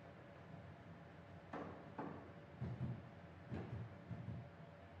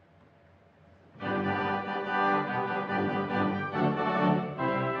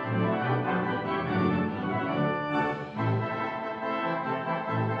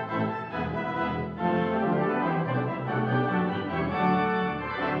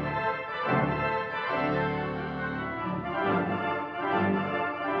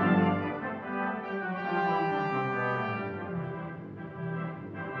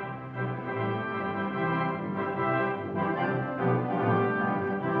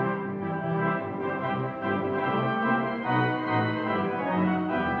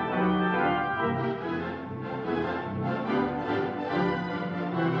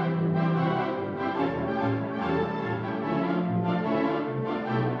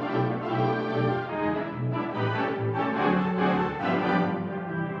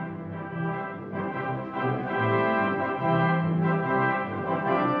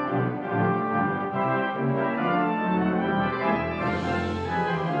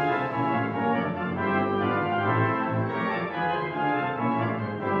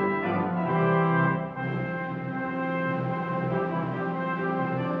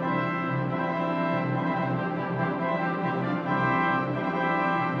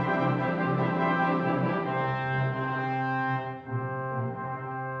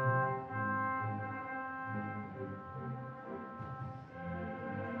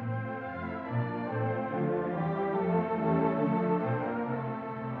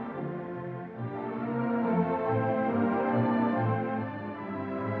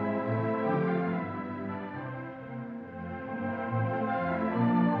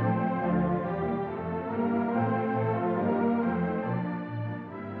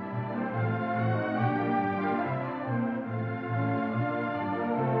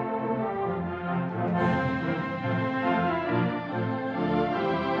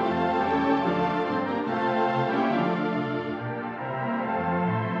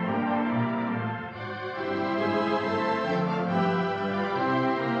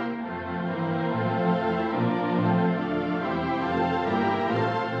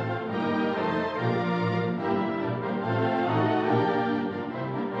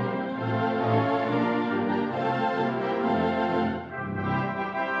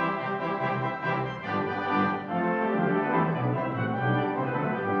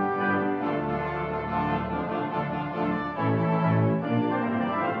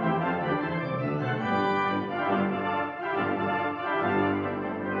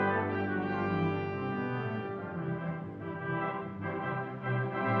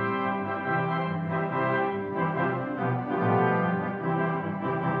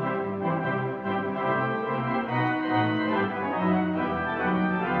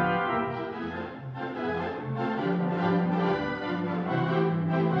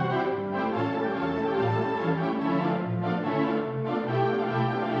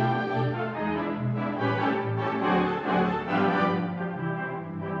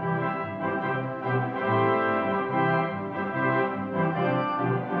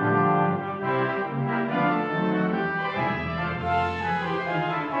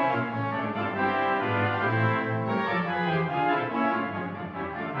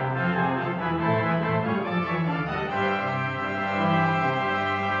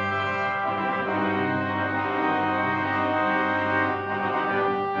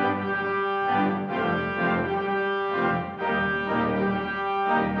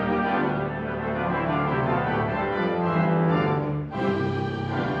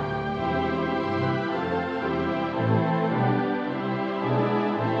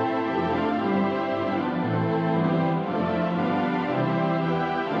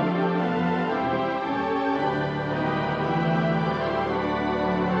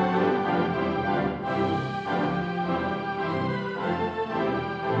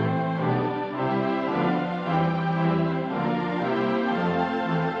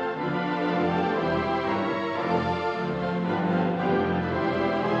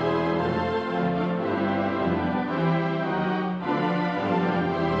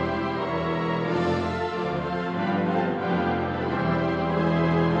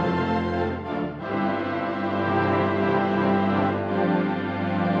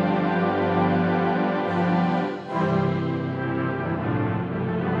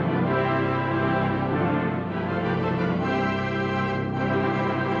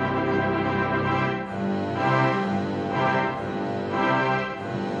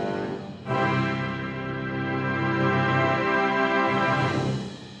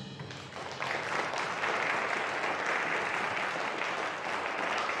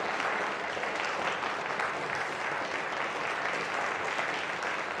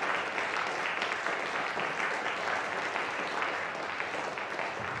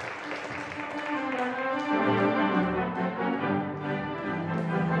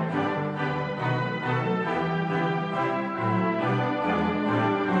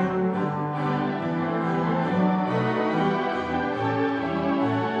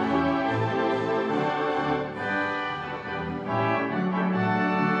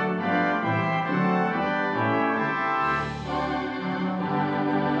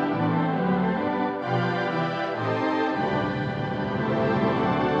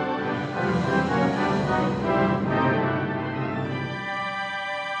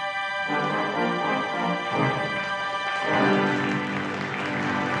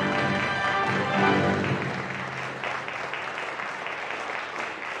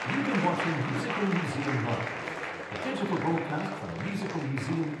 You've been watching Musical Museum Live, a digital broadcast from the Musical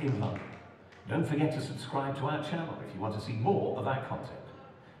Museum in London. Don't forget to subscribe to our channel if you want to see more of our content.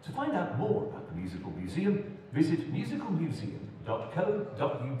 To find out more about the Musical Museum, visit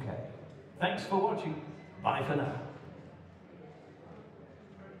musicalmuseum.co.uk. Thanks for watching. Bye for now.